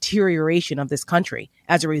watch the deterioration of this country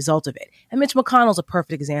as a result of it. And Mitch McConnell's a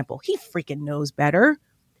perfect example. He freaking knows better.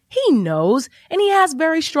 He knows, and he has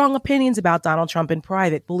very strong opinions about Donald Trump in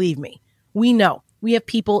private, believe me. We know. We have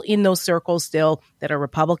people in those circles still that are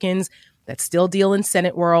Republicans that still deal in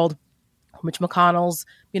Senate world. Mitch McConnell's,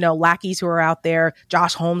 lackeys who are out there,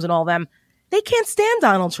 Josh Holmes and all them, they can't stand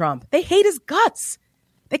Donald Trump. They hate his guts.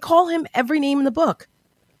 They call him every name in the book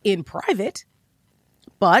in private,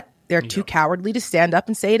 but they're too cowardly to stand up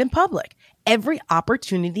and say it in public. Every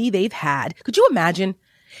opportunity they've had. Could you imagine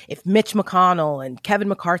if Mitch McConnell and Kevin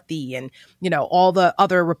McCarthy and, all the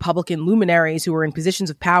other Republican luminaries who were in positions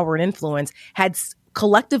of power and influence had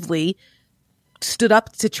collectively stood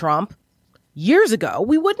up to Trump years ago?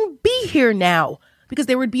 We wouldn't be here now, because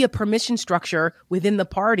there would be a permission structure within the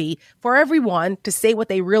party for everyone to say what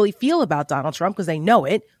they really feel about Donald Trump, because they know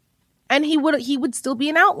it, and he would still be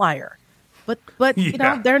an outlier. But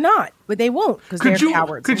they're not. But they won't, because they're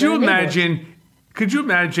cowards. Could you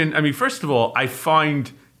imagine? I mean, first of all, I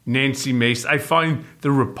find Nancy Mace, I find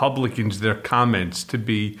the Republicans, their comments to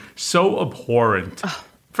be so abhorrent.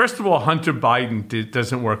 First of all, Hunter Biden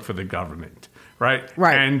doesn't work for the government. Right.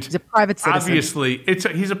 And he's a private citizen. Obviously,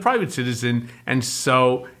 he's a private citizen. And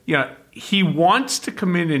so, he wants to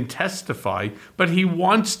come in and testify, but he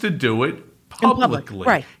wants to do it publicly.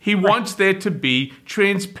 Right. He wants there to be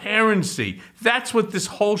transparency. That's what this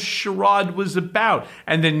whole charade was about.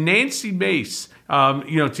 And then Nancy Mace,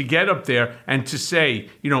 to get up there and to say,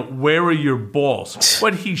 where are your balls?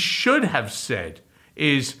 What he should have said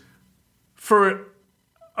is, for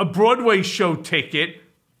a Broadway show ticket,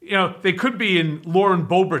 they could be in Lauren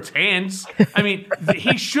Boebert's hands. I mean,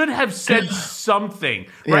 he should have said something,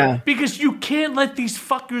 right? Yeah. Because you can't let these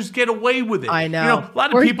fuckers get away with it. I know. A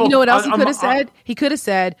lot of people. You know what else he could have said? He could have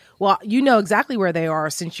said, well, you know exactly where they are,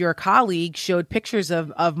 since your colleague showed pictures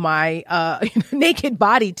of my naked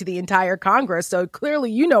body to the entire Congress. So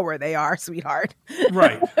clearly you know where they are, sweetheart.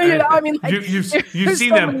 Right. You've seen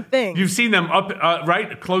so them. You've seen them up,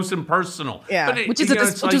 right, close and personal. Yeah, which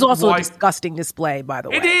is also a disgusting display, by the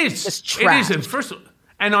way. It is. It is.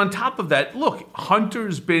 And on top of that, look,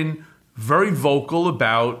 Hunter's been very vocal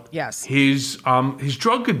about his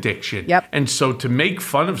drug addiction. Yep. And so to make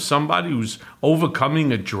fun of somebody who's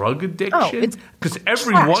overcoming a drug addiction, because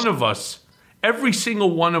every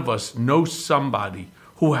single one of us knows somebody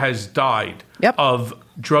who has died of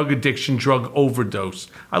drug addiction, drug overdose.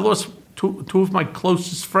 I lost two of my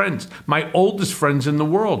closest friends, my oldest friends in the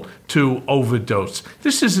world, to overdose.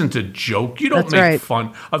 This isn't a joke. You don't make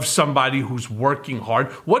fun of somebody who's working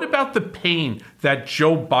hard. What about the pain that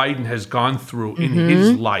Joe Biden has gone through in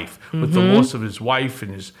his life with the loss of his wife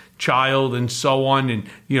and his child and so on, and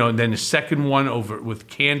and then the second one over with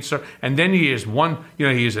cancer, and then he has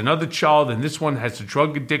he has another child, and this one has a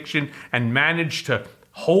drug addiction, and managed to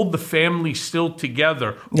hold the family still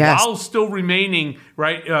together while still remaining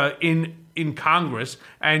in Congress.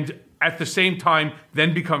 And at the same time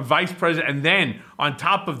then become vice president, and then on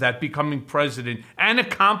top of that becoming president and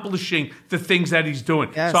accomplishing the things that he's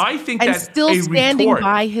doing. Yes. So I think and that still standing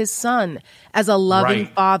by his son as a loving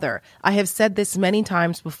father. I have said this many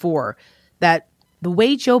times before, that the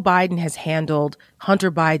way Joe Biden has handled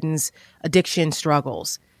Hunter Biden's addiction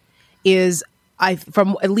struggles is,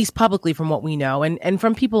 from at least publicly, from what we know, and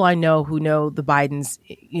from people I know who know the Bidens,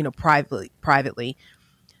 privately,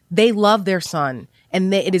 they love their son,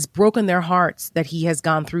 and it has broken their hearts that he has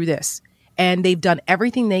gone through this. And they've done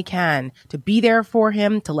everything they can to be there for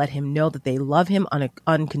him, to let him know that they love him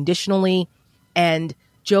unconditionally. And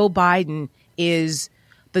Joe Biden is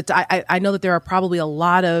I know that there are probably a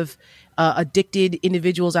lot of addicted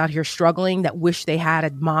individuals out here struggling that wish they had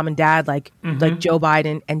a mom and dad like Joe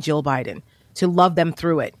Biden and Jill Biden to love them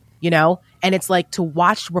through it, And it's like, to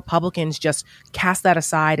watch Republicans just cast that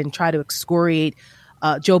aside and try to excoriate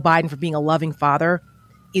Joe Biden for being a loving father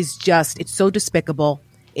is just, it's so despicable.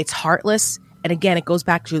 It's heartless. And again, it goes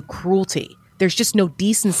back to cruelty. There's just no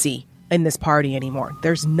decency in this party anymore.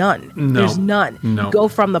 There's none. No. There's none. No. You go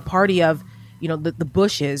from the party of, the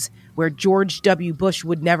Bushes, where George W. Bush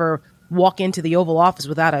would never walk into the Oval Office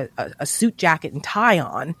without a suit jacket and tie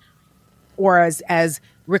on. Or as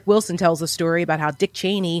Rick Wilson tells the story about how Dick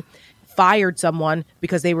Cheney fired someone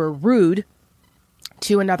because they were rude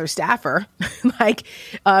to another staffer.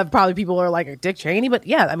 Probably people are like, Dick Cheney, but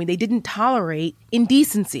yeah, I mean, they didn't tolerate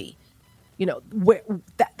indecency.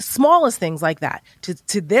 Smallest things like that.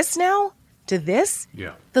 To this now,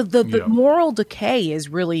 the moral decay is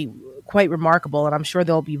really quite remarkable, and I'm sure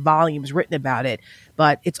there'll be volumes written about it.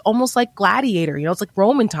 But it's almost like Gladiator, it's like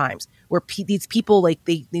Roman times, where these people they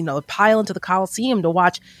pile into the Colosseum to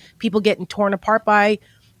watch people getting torn apart by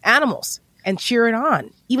animals and cheer it on,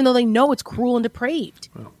 even though they know it's cruel and depraved.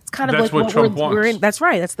 Well, it's kind of like what we're in. That's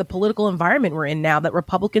right. That's the political environment we're in now that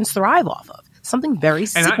Republicans thrive off of. Something very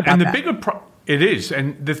sick about and the that. bigger it is,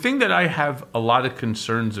 and the thing that I have a lot of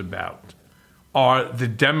concerns about are the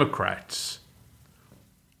Democrats,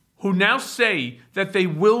 who now say that they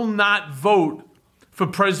will not vote for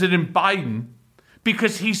President Biden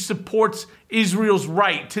because he supports Israel's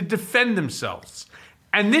right to defend themselves.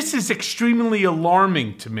 And this is extremely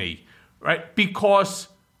alarming to me, right? Because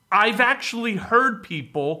I've actually heard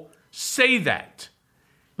people say that.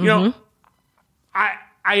 I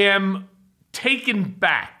am taken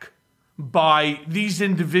back by these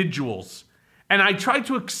individuals, and I try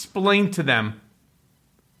to explain to them,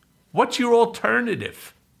 what's your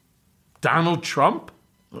alternative? Donald Trump?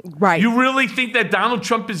 Right. You really think that Donald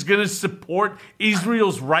Trump is going to support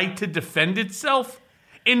Israel's right to defend itself?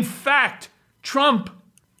 In fact, Trump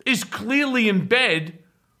is clearly in bed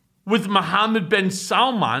with Mohammed bin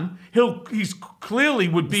Salman. He's clearly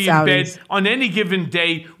would be in bed on any given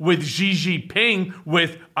day with Xi Jinping,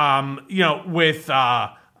 with Orban,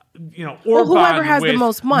 whoever has the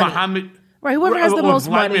most money. Mohammed, right, whoever has the most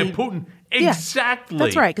Vladimir money. Putin. Exactly. Yeah,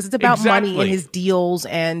 that's right, because it's about money and his deals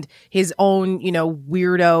and his own,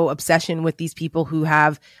 weirdo obsession with these people who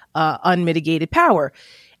have unmitigated power.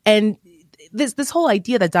 And this whole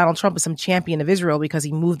idea that Donald Trump is some champion of Israel because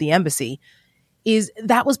he moved the embassy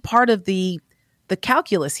that was part of the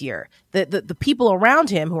calculus here. The people around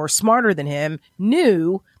him who are smarter than him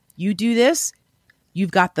knew, you do this,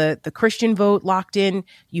 you've got the Christian vote locked in.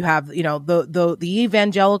 You have, the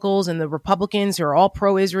evangelicals and the Republicans who are all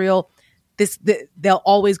pro-Israel. They'll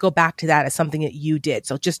always go back to that as something that you did.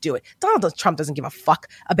 So just do it. Donald Trump doesn't give a fuck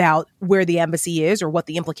about where the embassy is or what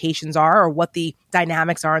the implications are or what the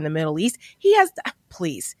dynamics are in the Middle East. He has,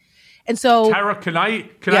 please. And so, Tara, can I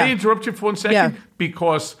interrupt you for 1 second? Yeah.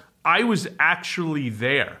 Because I was actually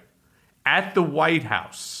there at the White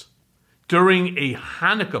House during a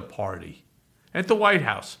Hanukkah party at the White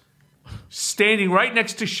House, standing right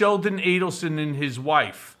next to Sheldon Adelson and his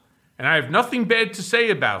wife. And I have nothing bad to say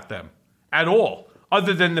about them at all,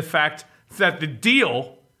 other than the fact that the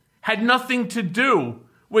deal had nothing to do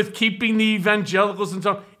with keeping the evangelicals and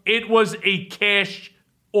so on. It was a cash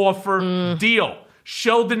offer deal.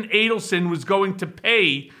 Sheldon Adelson was going to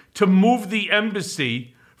pay to move the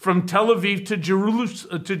embassy from Tel Aviv to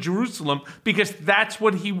Jerusalem because that's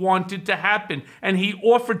what he wanted to happen. And he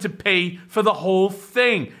offered to pay for the whole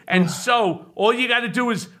thing. And so all you got to do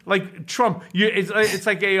is, like Trump, it's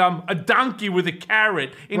like a donkey with a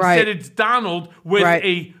carrot. Instead, it's Donald with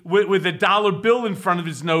with a dollar bill in front of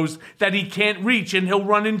his nose that he can't reach, and he'll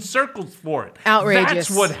run in circles for it. Outrageous.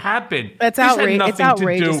 That's what happened. That's outrageous. It's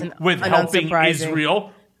outrageous to do with helping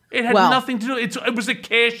Israel. It had nothing to do. It was a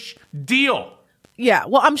cash deal. Yeah,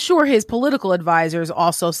 well, I'm sure his political advisors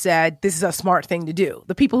also said this is a smart thing to do.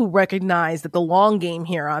 The people who recognize that the long game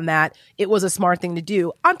here on that, it was a smart thing to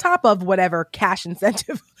do, on top of whatever cash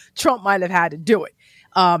incentive Trump might have had to do it.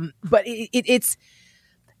 But it's,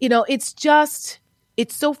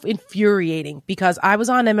 it's so infuriating because I was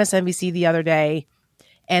on MSNBC the other day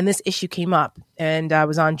and this issue came up, and I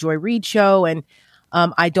was on Joy Reid's show, and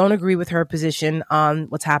I don't agree with her position on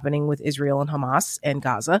what's happening with Israel and Hamas and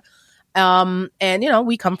Gaza.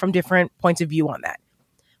 We come from different points of view on that.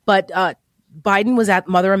 But Biden was at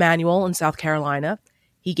Mother Emanuel in South Carolina.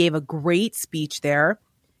 He gave a great speech there,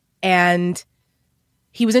 and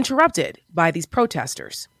he was interrupted by these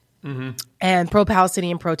protesters and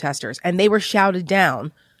pro-Palestinian protesters, and they were shouted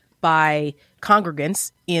down by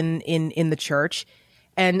congregants in the church.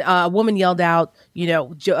 And a woman yelled out,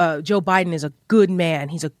 Joe Biden is a good man.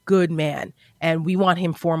 He's a good man, and we want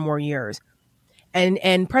him 4 more years.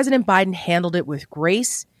 And President Biden handled it with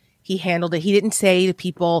grace. He handled it. He didn't say to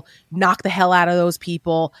people, knock the hell out of those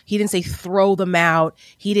people. He didn't say throw them out.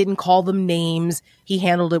 He didn't call them names. He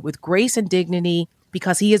handled it with grace and dignity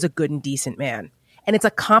because he is a good and decent man. And it's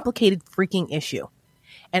a complicated freaking issue.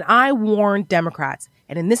 And I warned Democrats,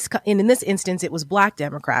 and in this instance, it was Black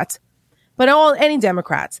Democrats, but any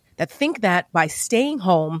Democrats that think that by staying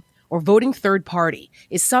home or voting third party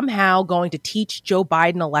is somehow going to teach Joe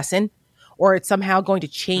Biden a lesson, or it's somehow going to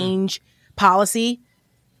change policy.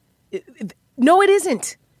 No, it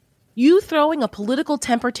isn't. You throwing a political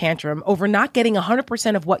temper tantrum over not getting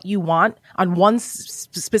 100% of what you want on one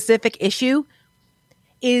specific issue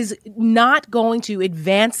is not going to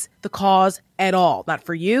advance the cause at all. Not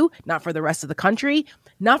for you, not for the rest of the country,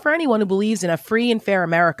 not for anyone who believes in a free and fair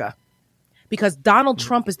America. Because Donald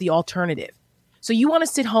Trump is the alternative. So you want to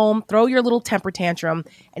sit home, throw your little temper tantrum,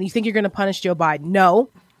 and you think you're going to punish Joe Biden. No.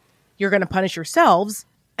 You're going to punish yourselves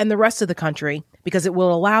and the rest of the country because it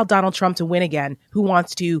will allow Donald Trump to win again, who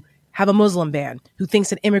wants to have a Muslim ban, who thinks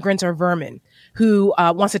that immigrants are vermin, who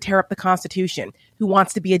wants to tear up the Constitution, who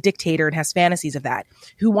wants to be a dictator and has fantasies of that,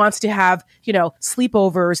 who wants to have,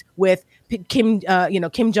 sleepovers with Kim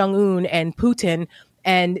Jong-un and Putin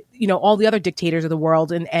and, all the other dictators of the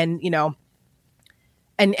world and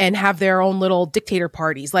have their own little dictator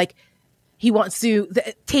parties. Like, he wants to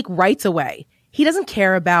take rights away. He doesn't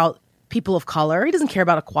care about people of color. He doesn't care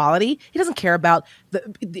about equality. He doesn't care about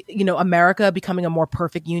America becoming a more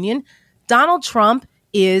perfect union. Donald Trump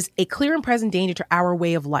is a clear and present danger to our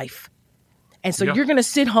way of life. And so you're going to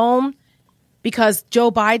sit home because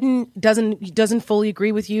Joe Biden doesn't fully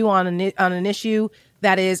agree with you on an issue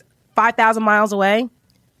that is 5,000 miles away?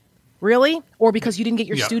 Really? Or because you didn't get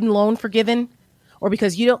your student loan forgiven? Or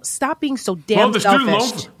because you don't stop being so damn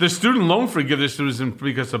selfish. The student loan forgiveness wasn't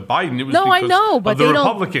because of Biden. It was but of the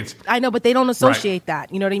Republicans. I know, but they don't associate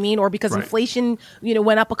that. You know what I mean? Or because inflation,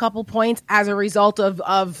 went up a couple points as a result of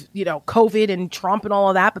COVID and Trump and all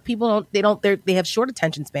of that. But people they have short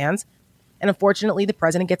attention spans, and unfortunately, the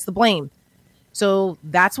president gets the blame. So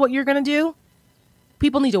that's what you're going to do.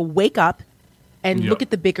 People need to wake up and look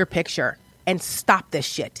at the bigger picture and stop this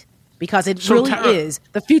shit because it is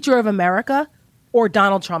the future of America. Or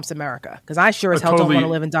Donald Trump's America, because I sure as hell don't want to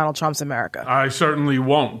live in Donald Trump's America. I certainly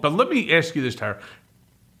won't. But let me ask you this, Tara.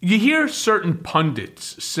 You hear certain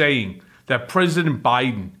pundits saying that President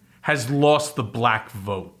Biden has lost the black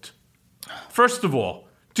vote. First of all,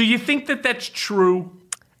 do you think that that's true?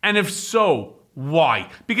 And if so, why?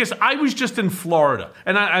 Because I was just in Florida,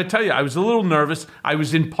 and I tell you, I was a little nervous. I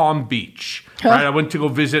was in Palm Beach. Right? I went to go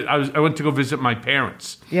visit. I went to go visit my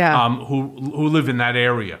parents, who live in that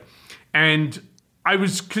area, and I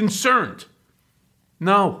was concerned.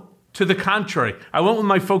 No, to the contrary. I went with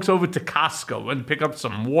my folks over to Costco and pick up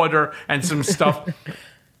some water and some stuff.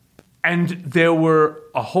 And there were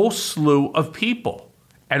a whole slew of people.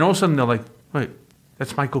 And all of a sudden they're like, wait,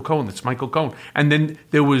 that's Michael Cohen. That's Michael Cohen. And then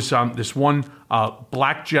there was this one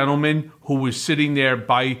black gentleman who was sitting there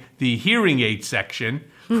by the hearing aid section.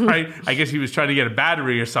 Right? I guess he was trying to get a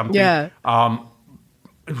battery or something. Yeah.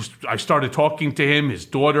 I started talking to him. His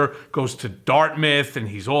daughter goes to Dartmouth, and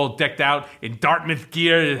he's all decked out in Dartmouth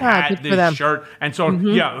gear, his hat, his shirt, and so on.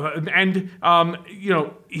 Yeah, and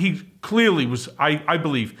he clearly was. I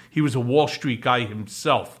believe he was a Wall Street guy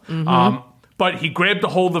himself. But he grabbed a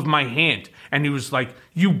hold of my hand, and he was like,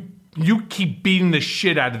 "You keep beating the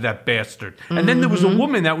shit out of that bastard." And then there was a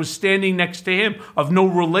woman that was standing next to him of no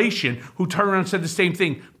relation who turned around and said the same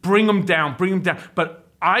thing: "Bring him down, bring him down." But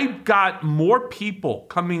I got more people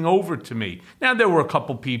coming over to me. Now there were a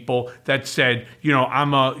couple people that said,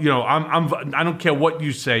 I don't care what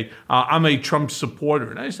you say, I'm a Trump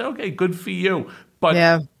supporter, and I said, okay, good for you,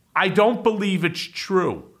 but I don't believe it's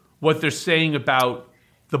true what they're saying about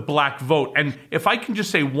the black vote. And if I can just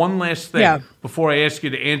say one last thing before I ask you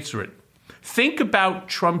to answer it. Think about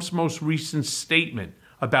Trump's most recent statement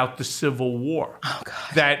about the Civil War. Oh,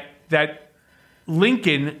 God. That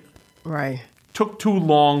Lincoln right. took too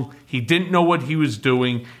long. He didn't know what he was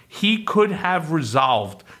doing. He could have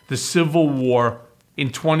resolved the Civil War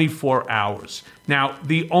in 24 hours. Now,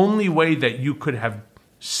 the only way that you could have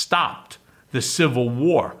stopped the Civil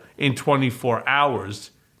War in 24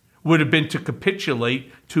 hours would have been to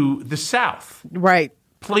capitulate to the South. Right.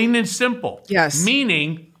 Plain and simple. Yes.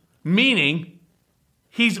 Meaning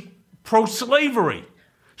he's pro-slavery.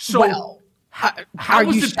 So how are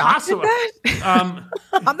was you it shocked possible? at that?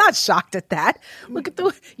 I'm not shocked at that. Look at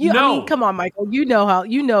I mean, come on, Michael. You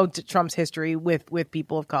know Trump's history with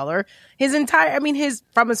people of color.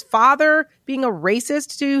 From his father being a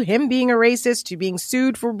racist to him being a racist to being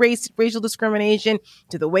sued for racial discrimination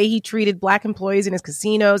to the way he treated black employees in his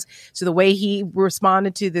casinos to the way he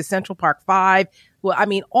responded to the Central Park Five. Well, I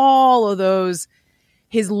mean, all of those.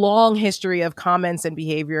 His long history of comments and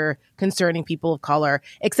behavior concerning people of color,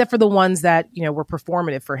 except for the ones that, were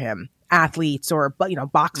performative for him, athletes or,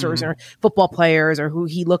 boxers or football players or who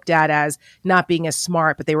he looked at as not being as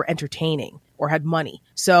smart, but they were entertaining or had money.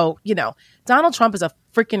 So, Donald Trump is a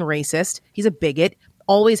freaking racist. He's a bigot,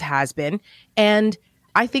 always has been. And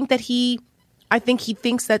I think he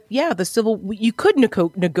thinks that, you could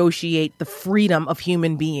negotiate the freedom of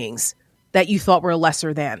human beings that you thought were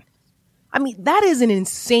lesser than. I mean, that is an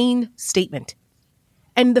insane statement.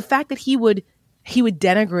 And the fact that he would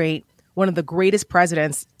denigrate one of the greatest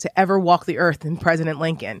presidents to ever walk the earth in President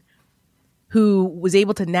Lincoln, who was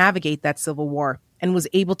able to navigate that Civil War and was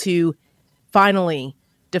able to finally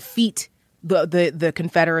defeat the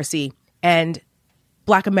Confederacy and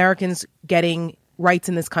Black Americans getting rights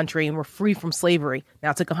in this country and were free from slavery.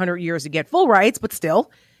 Now, it took 100 years to get full rights, but still,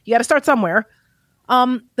 you got to start somewhere.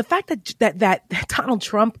 The fact that Donald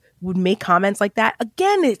Trump would make comments like that,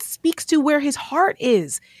 again, it speaks to where his heart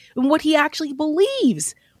is and what he actually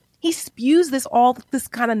believes. He spews this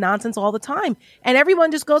kind of nonsense all the time. And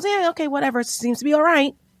everyone just goes, yeah, okay, whatever. It seems to be all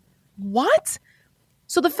right. What?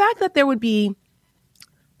 So the fact that there would be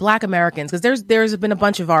Black Americans, because there's been a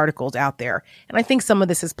bunch of articles out there, and I think some of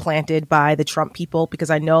this is planted by the Trump people,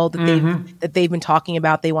 because I know that they've been talking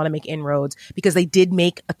about they want to make inroads, because they did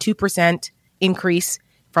make a 2% increase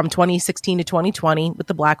from 2016 to 2020 with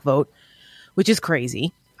the black vote, which is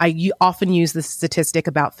crazy. I often use the statistic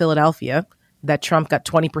about Philadelphia, that Trump got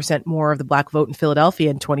 20% more of the black vote in Philadelphia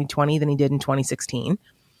in 2020 than he did in 2016.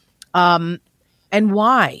 And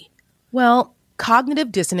why? Well,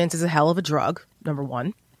 cognitive dissonance is a hell of a drug, number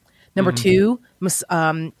one. Number two,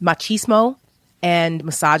 machismo and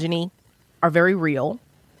misogyny are very real.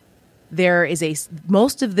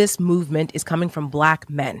 Most of this movement is coming from black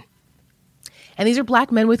men. And these are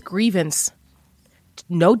black men with grievance,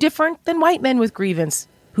 no different than white men with grievance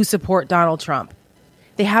who support Donald Trump.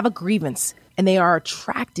 They have a grievance and they are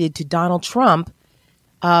attracted to Donald Trump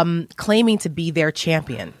claiming to be their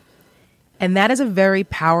champion. And that is a very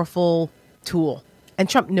powerful tool. And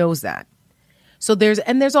Trump knows that. So there's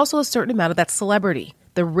also a certain amount of that celebrity,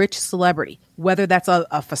 the rich celebrity, whether that's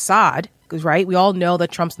a facade, because, right, we all know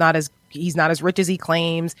that Trump's he's not as rich as he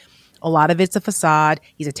claims. A lot of it's a facade.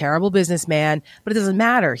 He's a terrible businessman, but it doesn't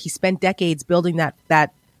matter. He spent decades building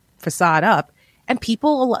that facade up. And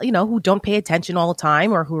people, who don't pay attention all the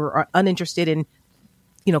time or who are uninterested in,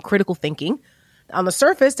 critical thinking, on the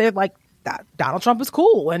surface, they're like, Donald Trump is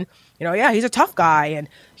cool. And, he's a tough guy and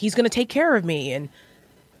he's going to take care of me.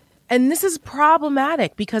 And this is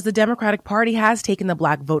problematic because the Democratic Party has taken the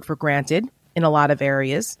black vote for granted in a lot of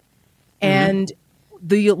areas. And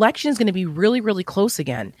the election is going to be really, really close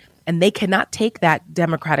again. And they cannot take that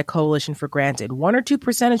Democratic coalition for granted. 1 or 2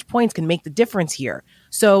 percentage points can make the difference here.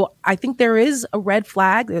 So I think there is a red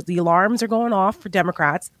flag. The alarms are going off for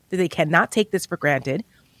Democrats that they cannot take this for granted.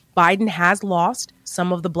 Biden has lost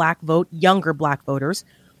some of the black vote, younger black voters.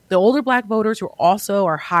 The older black voters who also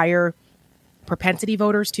are higher propensity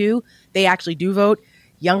voters too, they actually do vote.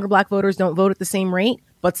 Younger black voters don't vote at the same rate,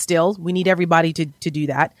 but still, we need everybody to do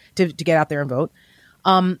that, to get out there and vote.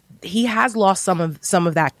 He has lost some of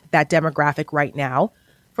that demographic right now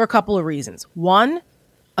for a couple of reasons. One,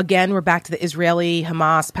 again, we're back to the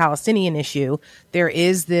Israeli-Hamas-Palestinian issue. There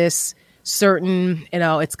is this certain,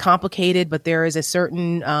 it's complicated, but there is a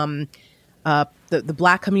certain, the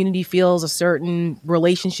black community feels a certain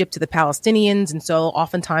relationship to the Palestinians. And so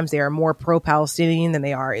oftentimes they are more pro-Palestinian than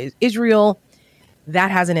they are Israel.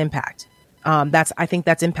 That has an impact. I think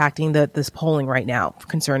that's impacting this polling right now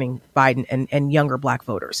concerning Biden and younger black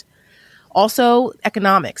voters. Also,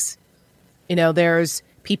 economics. There's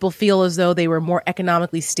people feel as though they were more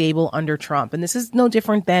economically stable under Trump. And this is no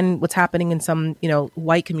different than what's happening in some,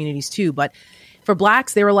 white communities too. But for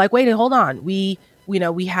blacks, they were like, wait, hold on.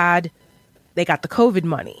 They got the COVID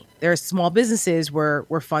money. Their small businesses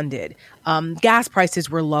were funded. Gas prices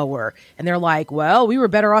were lower. And they're like, well, we were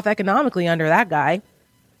better off economically under that guy.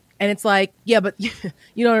 And it's like, yeah, but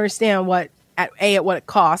you don't understand what it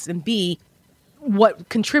cost, and B, what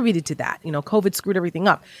contributed to that. COVID screwed everything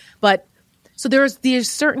up. But so there's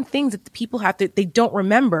certain things that the people they don't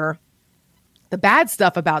remember the bad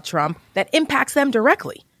stuff about Trump that impacts them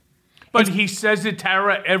directly. But he says it,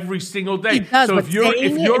 Tara, every single day. He does, so if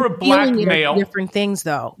you're a black male, different things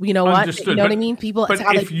though. You know what? Understood. You know what I mean? People, it's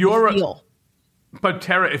how they feel. But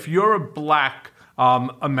Tara, if you're a black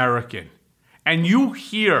American and you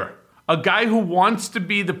hear a guy who wants to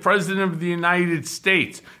be the president of the United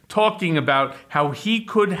States talking about how he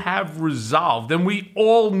could have resolved, and we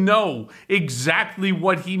all know exactly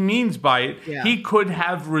what he means by it. Yeah. He could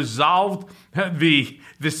have resolved the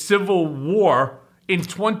Civil War in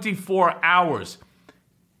 24 hours.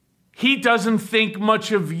 He doesn't think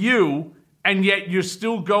much of you, and yet you're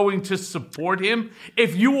still going to support him.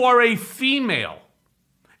 If you are a female,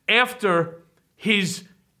 after his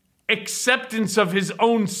acceptance of his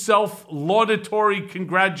own self-laudatory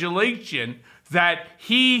congratulation that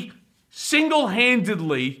he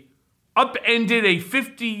single-handedly upended a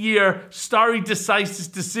 50-year stare decisis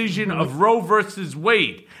decision of Roe versus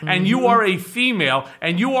Wade, and you are a female,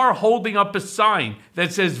 and you are holding up a sign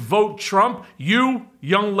that says, vote Trump, you,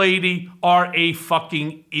 young lady, are a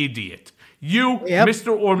fucking idiot. You,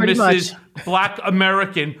 Mr. or Mrs. Black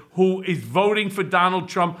American, who is voting for Donald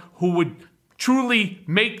Trump, who would truly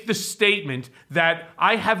make the statement that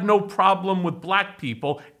I have no problem with black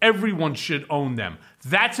people, everyone should own them.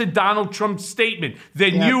 That's a Donald Trump statement.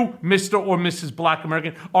 Then you, Mr. or Mrs. Black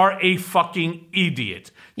American, are a fucking idiot.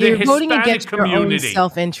 You're voting against your own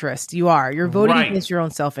self-interest. You are. You're voting against your own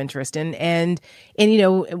self-interest. And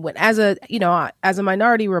as a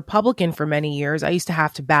minority Republican for many years, I used to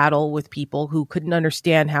have to battle with people who couldn't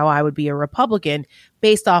understand how I would be a Republican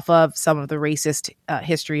based off of some of the racist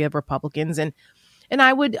history of Republicans. And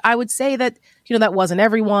I would say that, that wasn't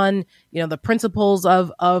everyone. The principles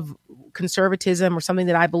of conservatism or something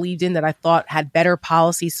that I believed in that I thought had better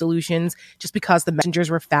policy solutions. Just because the messengers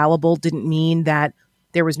were fallible didn't mean that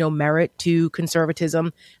there was no merit to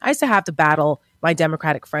conservatism. I used to have to battle my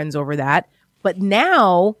Democratic friends over that. But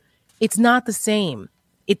now it's not the same.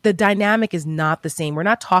 The dynamic is not the same. We're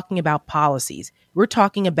not talking about policies. We're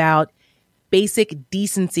talking about basic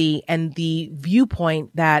decency and the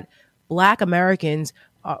viewpoint that Black Americans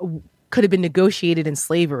could have been negotiated in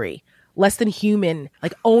slavery. Less than human,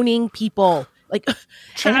 like owning people, like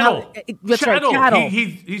chattel. That's right, chattel.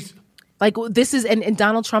 He's like this is, and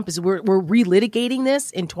Donald Trump we're relitigating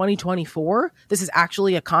this in 2024. This is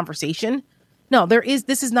actually a conversation. No,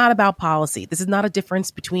 this is not about policy. This is not a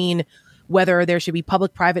difference between whether there should be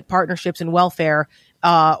public-private partnerships in welfare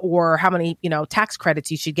or how many, tax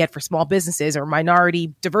credits you should get for small businesses or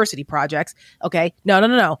minority diversity projects. Okay.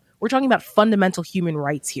 No. We're talking about fundamental human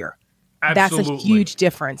rights here. Absolutely. That's a huge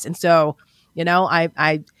difference. And so,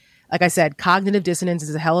 I like I said, cognitive dissonance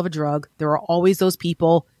is a hell of a drug. There are always those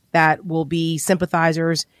people that will be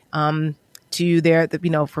sympathizers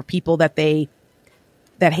to for people that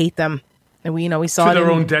hate them. And we saw to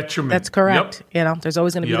their own detriment. That's correct. Yep. There's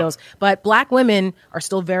always going to be those. But Black women are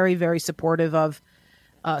still very, very supportive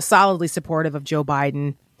solidly supportive of Joe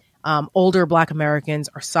Biden. Older Black Americans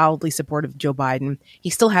are solidly supportive of Joe Biden.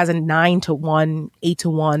 He still has a 9-1,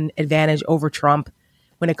 8-1 advantage over Trump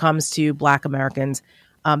when it comes to Black Americans.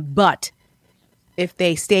 But if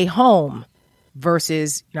they stay home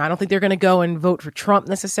versus, I don't think they're going to go and vote for Trump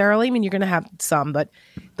necessarily. I mean, you're going to have some, but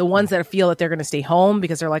the ones that feel that they're going to stay home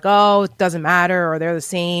because they're like, oh, it doesn't matter, or they're the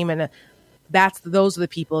same. And those are the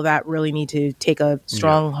people that really need to take a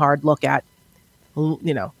strong, hard look at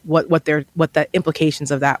what the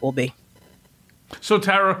implications of that will be. So,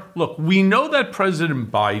 Tara, look, we know that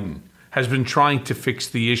President Biden has been trying to fix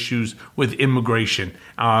the issues with immigration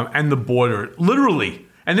and the border, literally.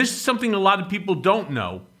 And this is something a lot of people don't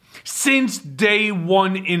know, since day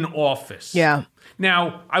one in office. Yeah.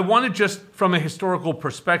 Now, I want to just, from a historical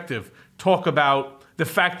perspective, talk about the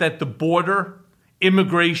fact that the border,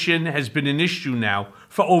 immigration has been an issue now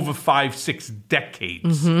for over 5-6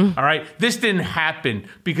 decades. Mm-hmm. All right. This didn't happen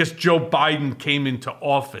because Joe Biden came into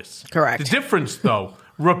office. Correct. The difference, though,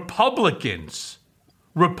 Republicans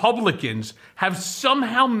have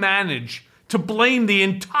somehow managed to blame the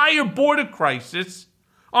entire border crisis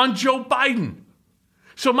on Joe Biden.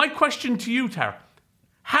 So my question to you, Tara,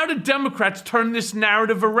 How do Democrats turn this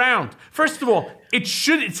narrative around? First of all, it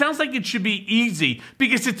sounds like it should be easy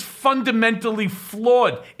because it's fundamentally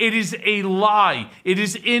flawed. It is a lie. It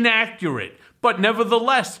is inaccurate. But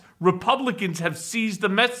nevertheless, Republicans have seized the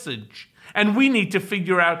message, and we need to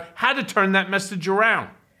figure out how to turn that message around.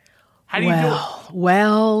 How do you do it?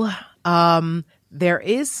 Well,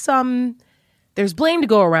 there's blame to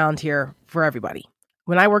go around here for everybody.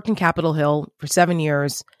 When I worked in Capitol Hill for 7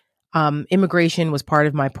 years, immigration was part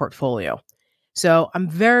of my portfolio. So I'm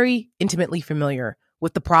very intimately familiar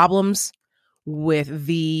with the problems, with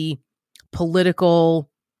the political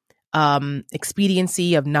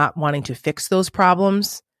expediency of not wanting to fix those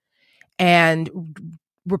problems. And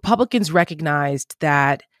Republicans recognized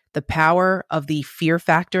that the power of the fear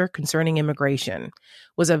factor concerning immigration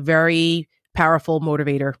was a very powerful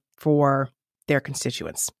motivator for their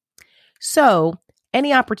constituents. So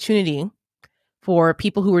any opportunity for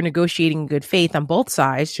people who were negotiating in good faith on both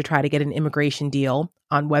sides to try to get an immigration deal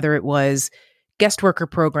on whether it was guest worker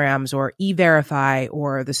programs or E-Verify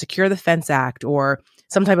or the Secure the Fence Act or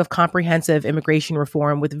some type of comprehensive immigration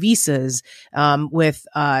reform with visas, with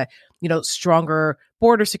stronger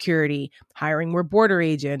border security, hiring more border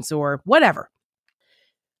agents or whatever.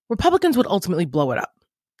 Republicans would ultimately blow it up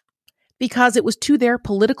because it was to their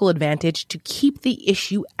political advantage to keep the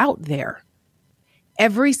issue out there.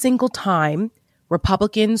 Every single time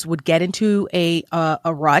Republicans would get into a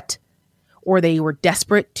rut or they were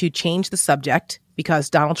desperate to change the subject because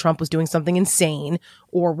Donald Trump was doing something insane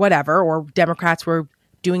or whatever, or Democrats were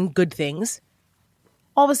doing good things,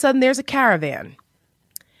 all of a sudden there's a caravan.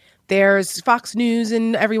 There's Fox News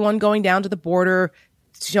and everyone going down to the border,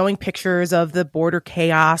 showing pictures of the border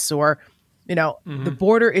chaos or, the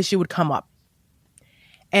border issue would come up.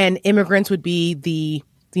 And immigrants would be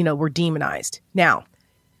were demonized. Now,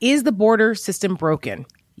 is the border system broken?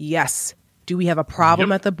 Yes. Do we have a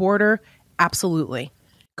problem at the border? Absolutely.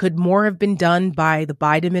 Could more have been done by the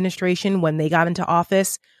Biden administration when they got into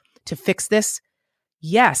office to fix this?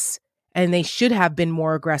 Yes. And they should have been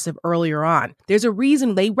more aggressive earlier on. There's a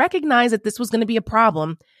reason they recognized that this was going to be a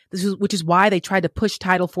problem. Which is why they tried to push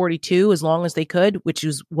Title 42 as long as they could, which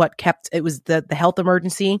is what it was the health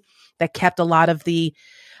emergency that kept a lot of the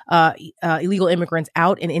illegal immigrants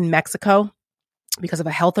out and in Mexico because of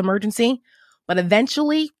a health emergency. But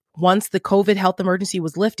eventually, once the COVID health emergency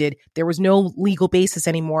was lifted, there was no legal basis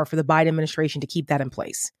anymore for the Biden administration to keep that in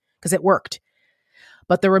place because it worked.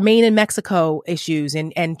 But the remain in Mexico issues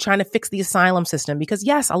and trying to fix the asylum system, because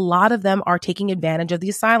yes, a lot of them are taking advantage of the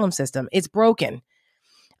asylum system. It's broken.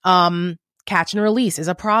 Catch and release is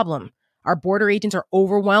a problem. Our border agents are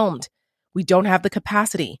overwhelmed. We don't have the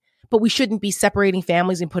capacity, but we shouldn't be separating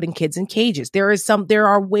families and putting kids in cages. There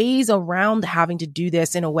are ways around having to do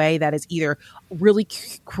this in a way that is either really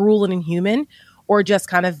cruel and inhuman or just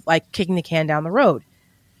kind of like kicking the can down the road.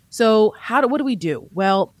 So what do we do?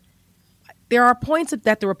 Well, there are points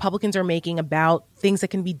that the Republicans are making about things that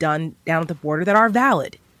can be done down at the border that are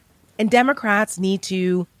valid. And Democrats need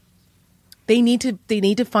to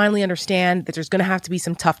finally understand that there's going to have to be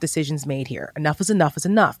some tough decisions made here. Enough is enough is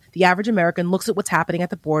enough. The average American looks at what's happening at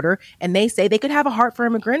the border and they say they could have a heart for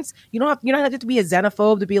immigrants. You don't have to be a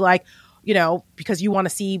xenophobe to be like, because you want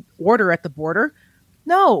to see order at the border.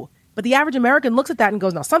 No, but the average American looks at that and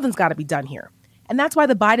goes, no, something's got to be done here. And that's why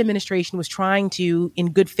the Biden administration was trying to,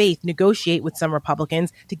 in good faith, negotiate with some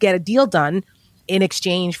Republicans to get a deal done in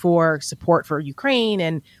exchange for support for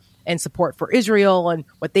Ukraine and support for Israel and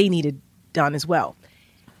what they needed done as well.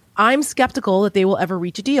 I'm skeptical that they will ever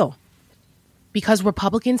reach a deal because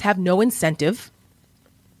Republicans have no incentive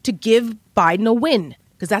to give Biden a win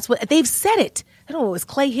because that's what they've said it. I don't know, it was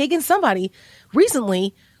Clay Higgins, somebody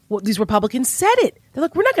recently, these Republicans said it. They're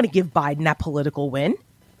like, we're not going to give Biden that political win.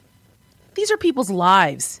 These are people's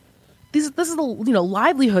lives. This is the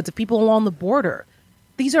livelihoods of people along the border.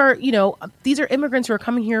 These are immigrants who are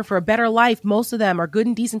coming here for a better life. Most of them are good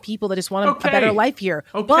and decent people that just want a better life here.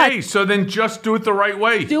 Okay, so then just do it the right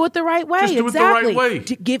way. Do it the right way. Just do it the right way.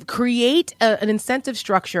 To create an incentive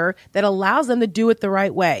structure that allows them to do it the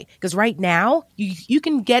right way. Because right now, you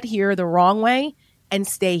can get here the wrong way and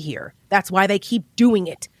stay here. That's why they keep doing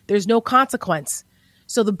it. There's no consequence.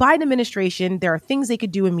 So the Biden administration, there are things they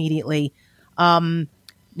could do immediately.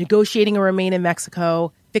 Negotiating a remain in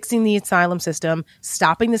Mexico, fixing the asylum system,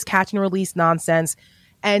 stopping this catch and release nonsense.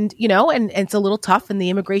 And, and it's a little tough. And the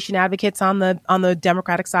immigration advocates on the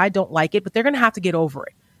Democratic side don't like it, but they're going to have to get over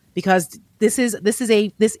it because this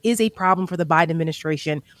is a problem for the Biden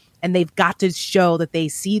administration. And they've got to show that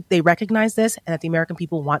they recognize this and that the American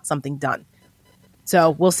people want something done.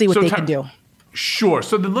 So we'll see what they can do. Sure.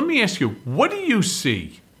 So then let me ask you, what do you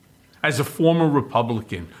see as a former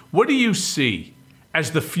Republican, what do you see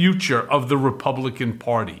as the future of the Republican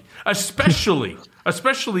Party, especially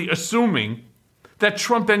assuming that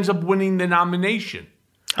Trump ends up winning the nomination?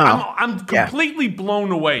 I'm completely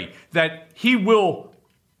blown away that he will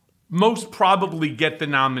most probably get the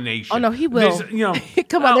nomination. Oh no, he will.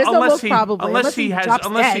 Come on, there's no most probably. Unless he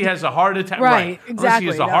has a heart attack. Right, exactly. Unless he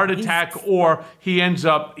has a heart attack, or he ends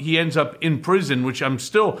up in prison, which I'm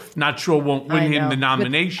still not sure won't win him the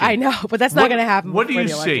nomination. I know, but that's not going to happen. What do you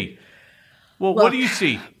see? Well, what do you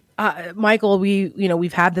see, Michael?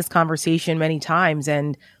 We've had this conversation many times,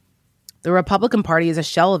 and the Republican Party is a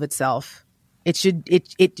shell of itself. It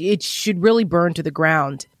should really burn to the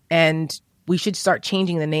ground, and we should start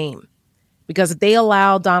changing the name, because if they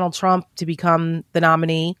allow Donald Trump to become the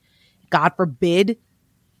nominee, God forbid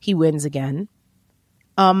he wins again.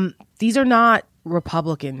 These are not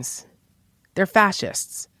Republicans. They're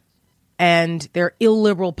fascists, and they're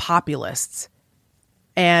illiberal populists.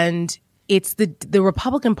 And it's the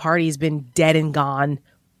Republican Party has been dead and gone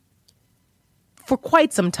for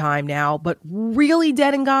quite some time now, but really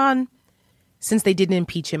dead and gone since they didn't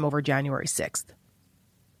impeach him over January 6th.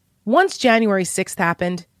 Once January 6th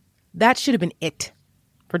happened, that should have been it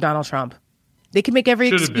for Donald Trump. They could make every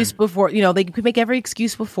excuse before, they could make every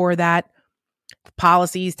excuse before that.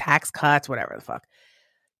 Policies, tax cuts, whatever the fuck.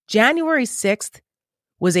 January 6th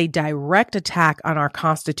was a direct attack on our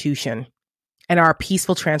Constitution and our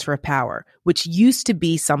peaceful transfer of power, which used to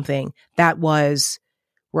be something that was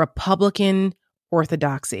Republican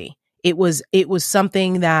orthodoxy. It was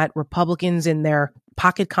something that Republicans in their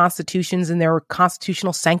pocket constitutions and their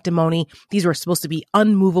constitutional sanctimony, these were supposed to be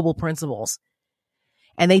unmovable principles.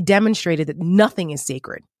 And they demonstrated that nothing is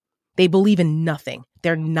sacred. They believe in nothing.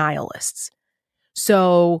 They're nihilists.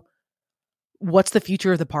 So what's the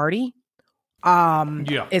future of the party?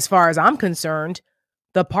 As far as I'm concerned,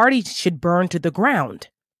 the party should burn to the ground,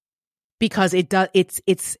 because it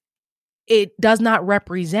does not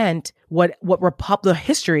represent the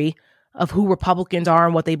history of who Republicans are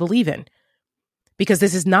and what they believe in. Because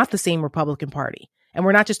this is not the same Republican Party. And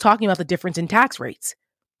we're not just talking about the difference in tax rates.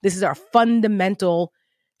 This is our fundamental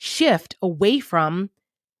shift away from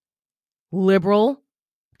liberal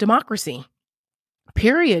democracy,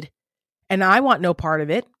 period. And I want no part of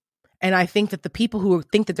it. And I think that the people who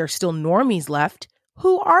think that there's still normies left,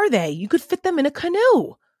 who are they? You could fit them in a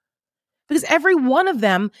canoe. Because every one of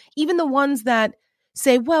them, even the ones that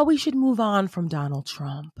say, well, we should move on from Donald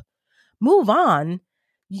Trump. Move on?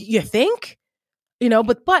 You think?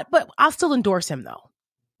 But I'll still endorse him though.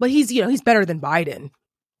 But he's better than Biden.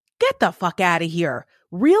 Get the fuck out of here.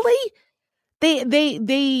 Really?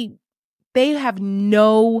 They have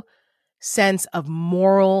no sense of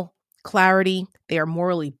moral clarity. They are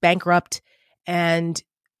morally bankrupt. And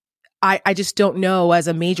I just don't know, as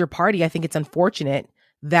a major party, I think it's unfortunate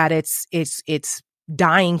that it's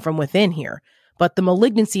dying from within here. But the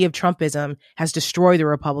malignancy of Trumpism has destroyed the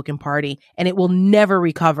Republican Party, and it will never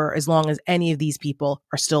recover as long as any of these people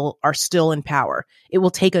are still in power. It will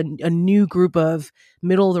take a new group of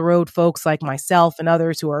middle of the road folks like myself and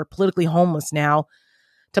others who are politically homeless now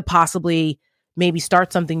to possibly maybe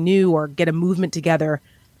start something new or get a movement together.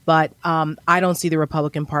 But I don't see the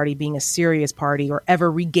Republican Party being a serious party or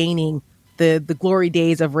ever regaining the glory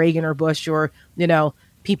days of Reagan or Bush or,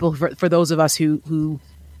 people for those of us who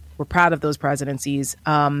were proud of those presidencies.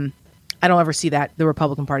 I don't ever see the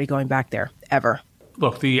Republican Party going back there, ever.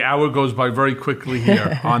 Look, the hour goes by very quickly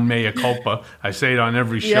here on Mea Culpa. I say it on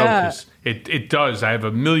every show because it does. I have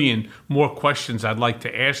a million more questions I'd like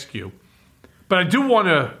to ask you. But I do want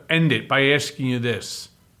to end it by asking you this.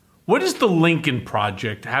 What does the Lincoln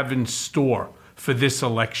Project have in store for this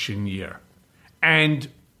election year? And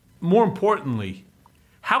more importantly,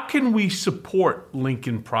 how can we support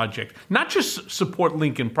Lincoln Project? Not just support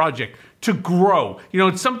Lincoln Project, to grow.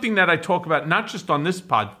 It's something that I talk about not just on this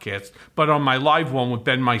podcast, but on my live one with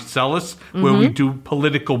Ben Mycelis, where we do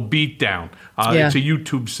political beatdown. It's a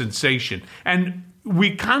YouTube sensation. And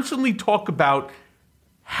we constantly talk about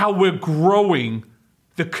how we're growing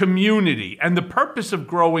the community. And the purpose of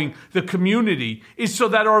growing the community is so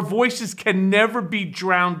that our voices can never be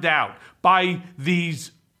drowned out by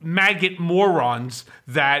these maggot morons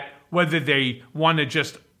that, whether they want to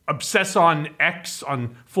just obsess on X,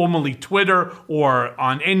 on formerly Twitter, or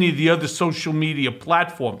on any of the other social media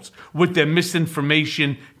platforms with their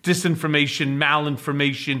misinformation, disinformation,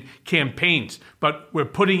 malinformation campaigns. But we're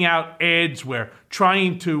putting out ads, we're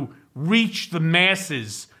trying to reach the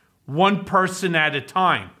masses one person at a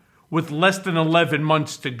time with less than 11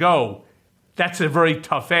 months to go. That's a very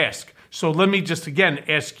tough ask. So let me just again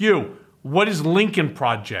ask you, what is Lincoln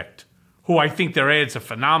Project, who I think their ads are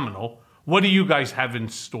phenomenal, What do you guys have in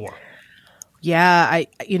store? Yeah,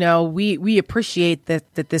 we appreciate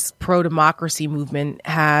that this pro-democracy movement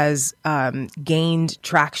has gained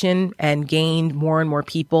traction and gained more and more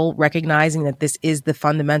people recognizing that this is the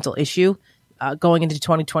fundamental issue going into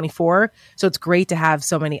 2024. So it's great to have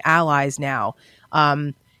so many allies now.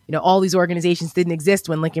 All these organizations didn't exist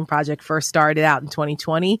when Lincoln Project first started out in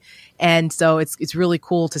 2020, and so it's really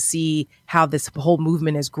cool to see how this whole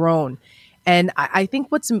movement has grown. And I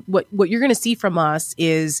think what you're going to see from us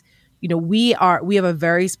is, we have a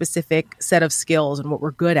very specific set of skills and what we're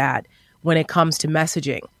good at when it comes to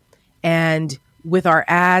messaging. And with our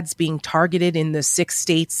ads being targeted in the 6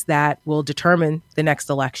 states that will determine the next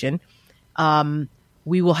election,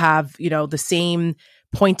 we will have, the same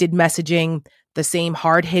pointed messaging, the same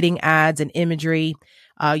hard-hitting ads and imagery.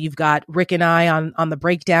 You've got Rick and I on the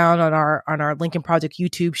breakdown on our Lincoln Project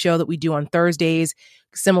YouTube show that we do on Thursdays,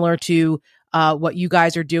 similar to what you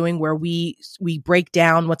guys are doing, where we break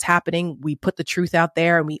down what's happening. We put the truth out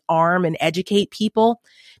there and we arm and educate people,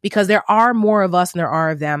 because there are more of us than there are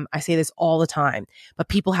of them. I say this all the time, but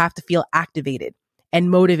people have to feel activated and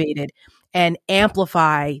motivated and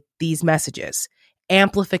amplify these messages.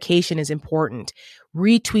 Amplification is important.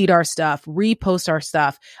 Retweet our stuff, repost our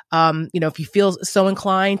stuff. If you feel so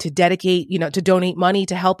inclined to dedicate, to donate money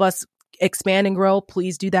to help us expand and grow,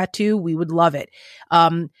 please do that too. We would love it.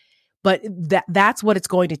 But that's what it's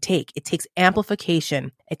going to take. It takes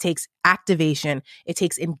amplification. It takes activation. It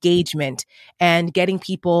takes engagement and getting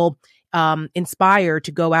people inspired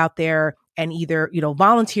to go out there and either,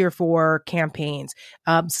 volunteer for campaigns,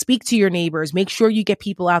 speak to your neighbors, make sure you get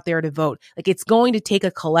people out there to vote. Like, it's going to take a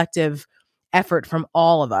collective effort from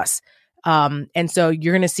all of us. And so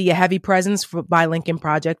you're going to see a heavy presence by Lincoln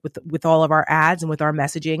Project with all of our ads and with our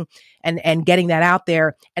messaging and getting that out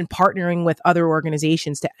there and partnering with other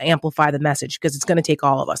organizations to amplify the message, because it's going to take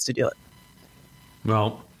all of us to do it.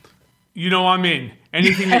 Well, I'm in.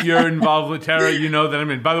 Anything that you're involved with, Tara, that I'm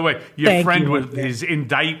in. By the way, your friend with his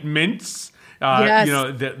indictments.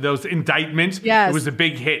 Yes. Those indictments. Yes. It was a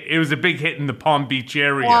big hit. It was a big hit in the Palm Beach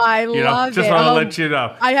area. Oh, I love it. Just want to let you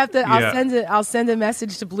know. I have to. Yeah. I'll send a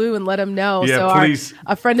message to Blue and let him know. Yeah, so please.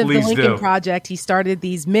 A friend of the Lincoln do. Project, he started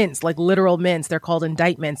these mints, like literal mints. They're called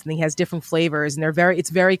indictments, and he has different flavors, and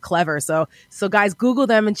it's very clever. So guys, Google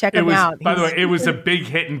them and check them out. By the way, it was a big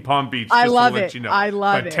hit in Palm Beach. I just love to let it. You know. I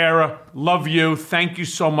love it. it. Tara, love you. Thank you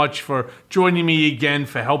so much for joining me again,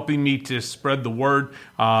 for helping me to spread the word,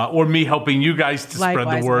 or me helping you guys to spread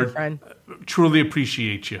the word. My friend. Truly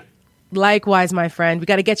appreciate you. Likewise, my friend. We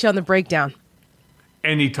got to get you on the breakdown.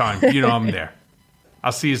 Anytime. I'm there.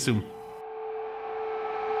 I'll see you soon.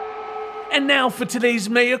 And now for today's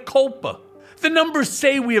Mea Culpa. The numbers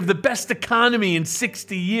say we have the best economy in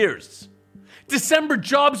 60 years. December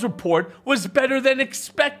jobs report was better than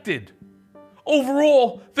expected.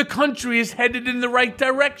 Overall, the country is headed in the right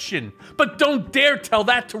direction. But don't dare tell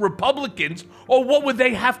that to Republicans, or what would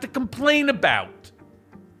they have to complain about?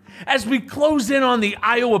 As we close in on the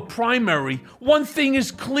Iowa primary, one thing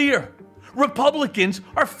is clear. Republicans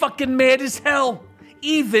are fucking mad as hell,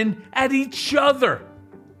 even at each other.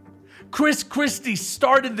 Chris Christie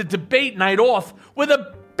started the debate night off with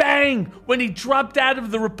a bang when he dropped out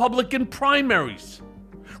of the Republican primaries,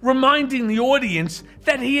 reminding the audience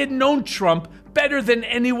that he had known Trump better than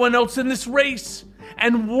anyone else in this race,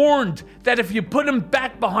 and warned that if you put him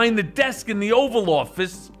back behind the desk in the Oval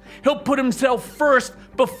Office, he'll put himself first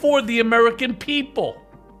before the American people.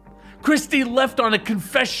 Christie left on a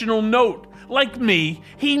confessional note. Like me,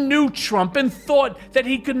 he knew Trump and thought that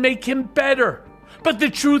he could make him better. But the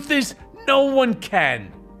truth is, no one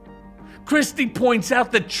can. Christie points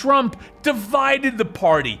out that Trump divided the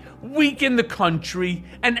party, weakened the country,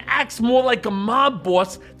 and acts more like a mob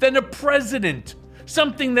boss than a president.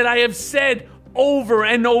 Something that I have said over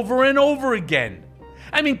and over and over again.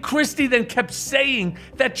 Christie then kept saying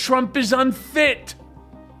that Trump is unfit.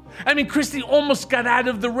 Christie almost got out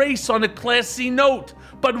of the race on a classy note,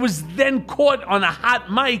 but was then caught on a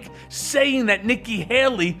hot mic saying that Nikki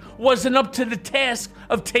Haley wasn't up to the task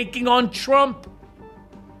of taking on Trump.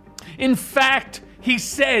 In fact, he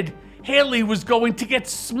said Haley was going to get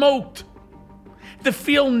smoked. The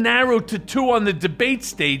field narrowed to 2 on the debate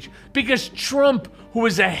stage because Trump, who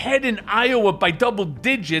was ahead in Iowa by double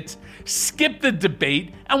digits, skipped the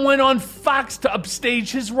debate and went on Fox to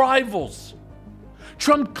upstage his rivals.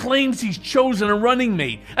 Trump claims he's chosen a running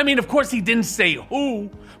mate. Of course he didn't say who,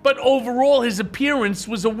 but overall his appearance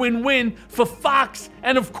was a win-win for Fox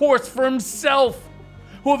and of course for himself,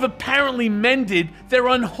 who have apparently mended their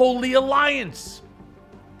unholy alliance.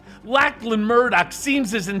 Lachlan Murdoch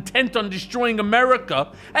seems as intent on destroying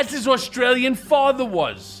America as his Australian father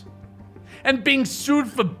was. and being sued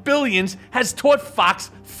for billions has taught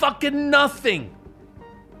Fox fucking nothing.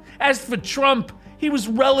 As for Trump, he was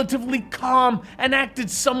relatively calm and acted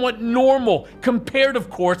somewhat normal compared, of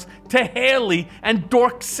course, to Haley and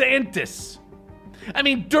Dork Santis. I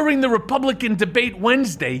mean, during the Republican debate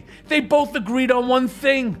Wednesday, they both agreed on one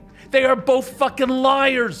thing. They are both fucking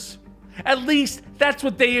liars. At least that's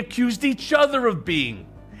what they accused each other of being.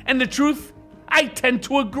 And the truth, I tend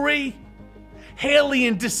to agree. Haley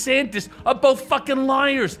and DeSantis are both fucking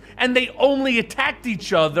liars, and they only attacked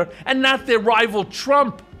each other and not their rival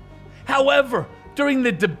Trump. However, during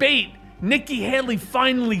the debate, Nikki Haley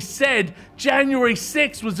finally said January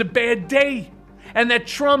 6th was a bad day, and that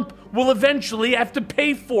Trump will eventually have to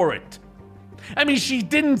pay for it. I mean, she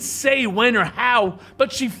didn't say when or how,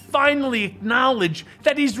 but she finally acknowledged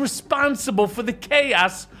that he's responsible for the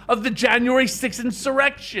chaos of the January 6th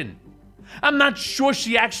insurrection. I'm not sure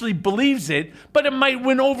she actually believes it, but it might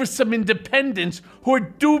win over some independents who are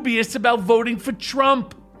dubious about voting for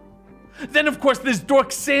Trump. Then, of course, there's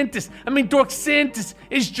Dork Santis. I mean, Dork Santis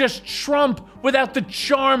is just Trump without the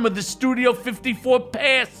charm of the Studio 54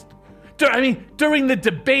 past. During the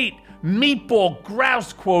debate, Meatball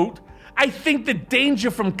Grouse quote, "I think the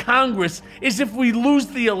danger from Congress is if we lose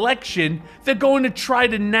the election, they're going to try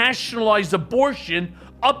to nationalize abortion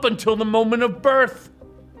up until the moment of birth.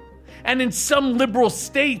 And in some liberal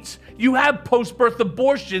states, you have post-birth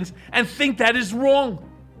abortions and think that is wrong."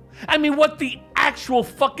 I mean, what the actual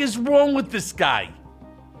fuck is wrong with this guy?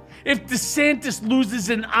 If DeSantis loses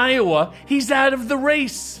in Iowa, he's out of the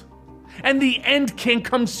race. And the end can't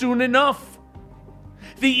come soon enough.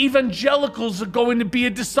 The evangelicals are going to be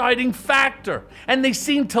a deciding factor, and they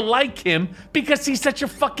seem to like him because he's such a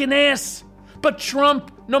fucking ass. But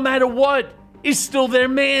Trump, no matter what, is still their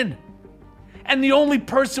man. And the only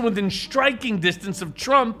person within striking distance of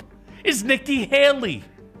Trump is Nikki Haley.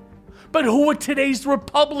 But who are today's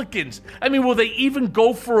Republicans? I mean, will they even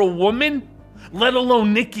go for a woman, let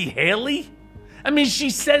alone Nikki Haley? I mean, she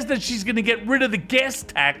says that she's going to get rid of the gas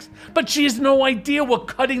tax, but she has no idea what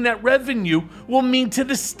cutting that revenue will mean to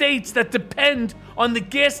the states that depend on the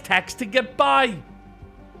gas tax to get by.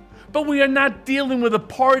 But we are not dealing with a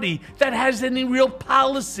party that has any real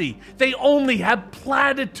policy. They only have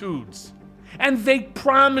platitudes and vague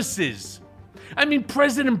promises. I mean,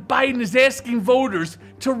 President Biden is asking voters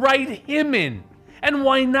to write him in. And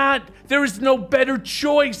why not? There is no better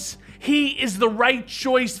choice. He is the right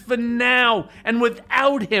choice for now. And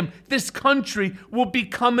without him, this country will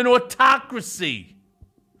become an autocracy.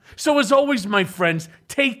 So as always, my friends,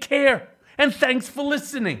 take care. And thanks for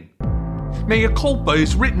listening. Mea Culpa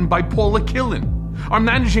is written by Paula Killen. Our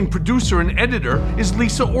managing producer and editor is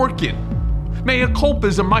Lisa Orkin. Mea Culpa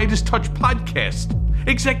is a Midas Touch podcast.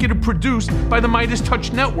 Executive produced by the Midas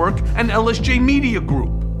Touch Network and LSJ Media Group.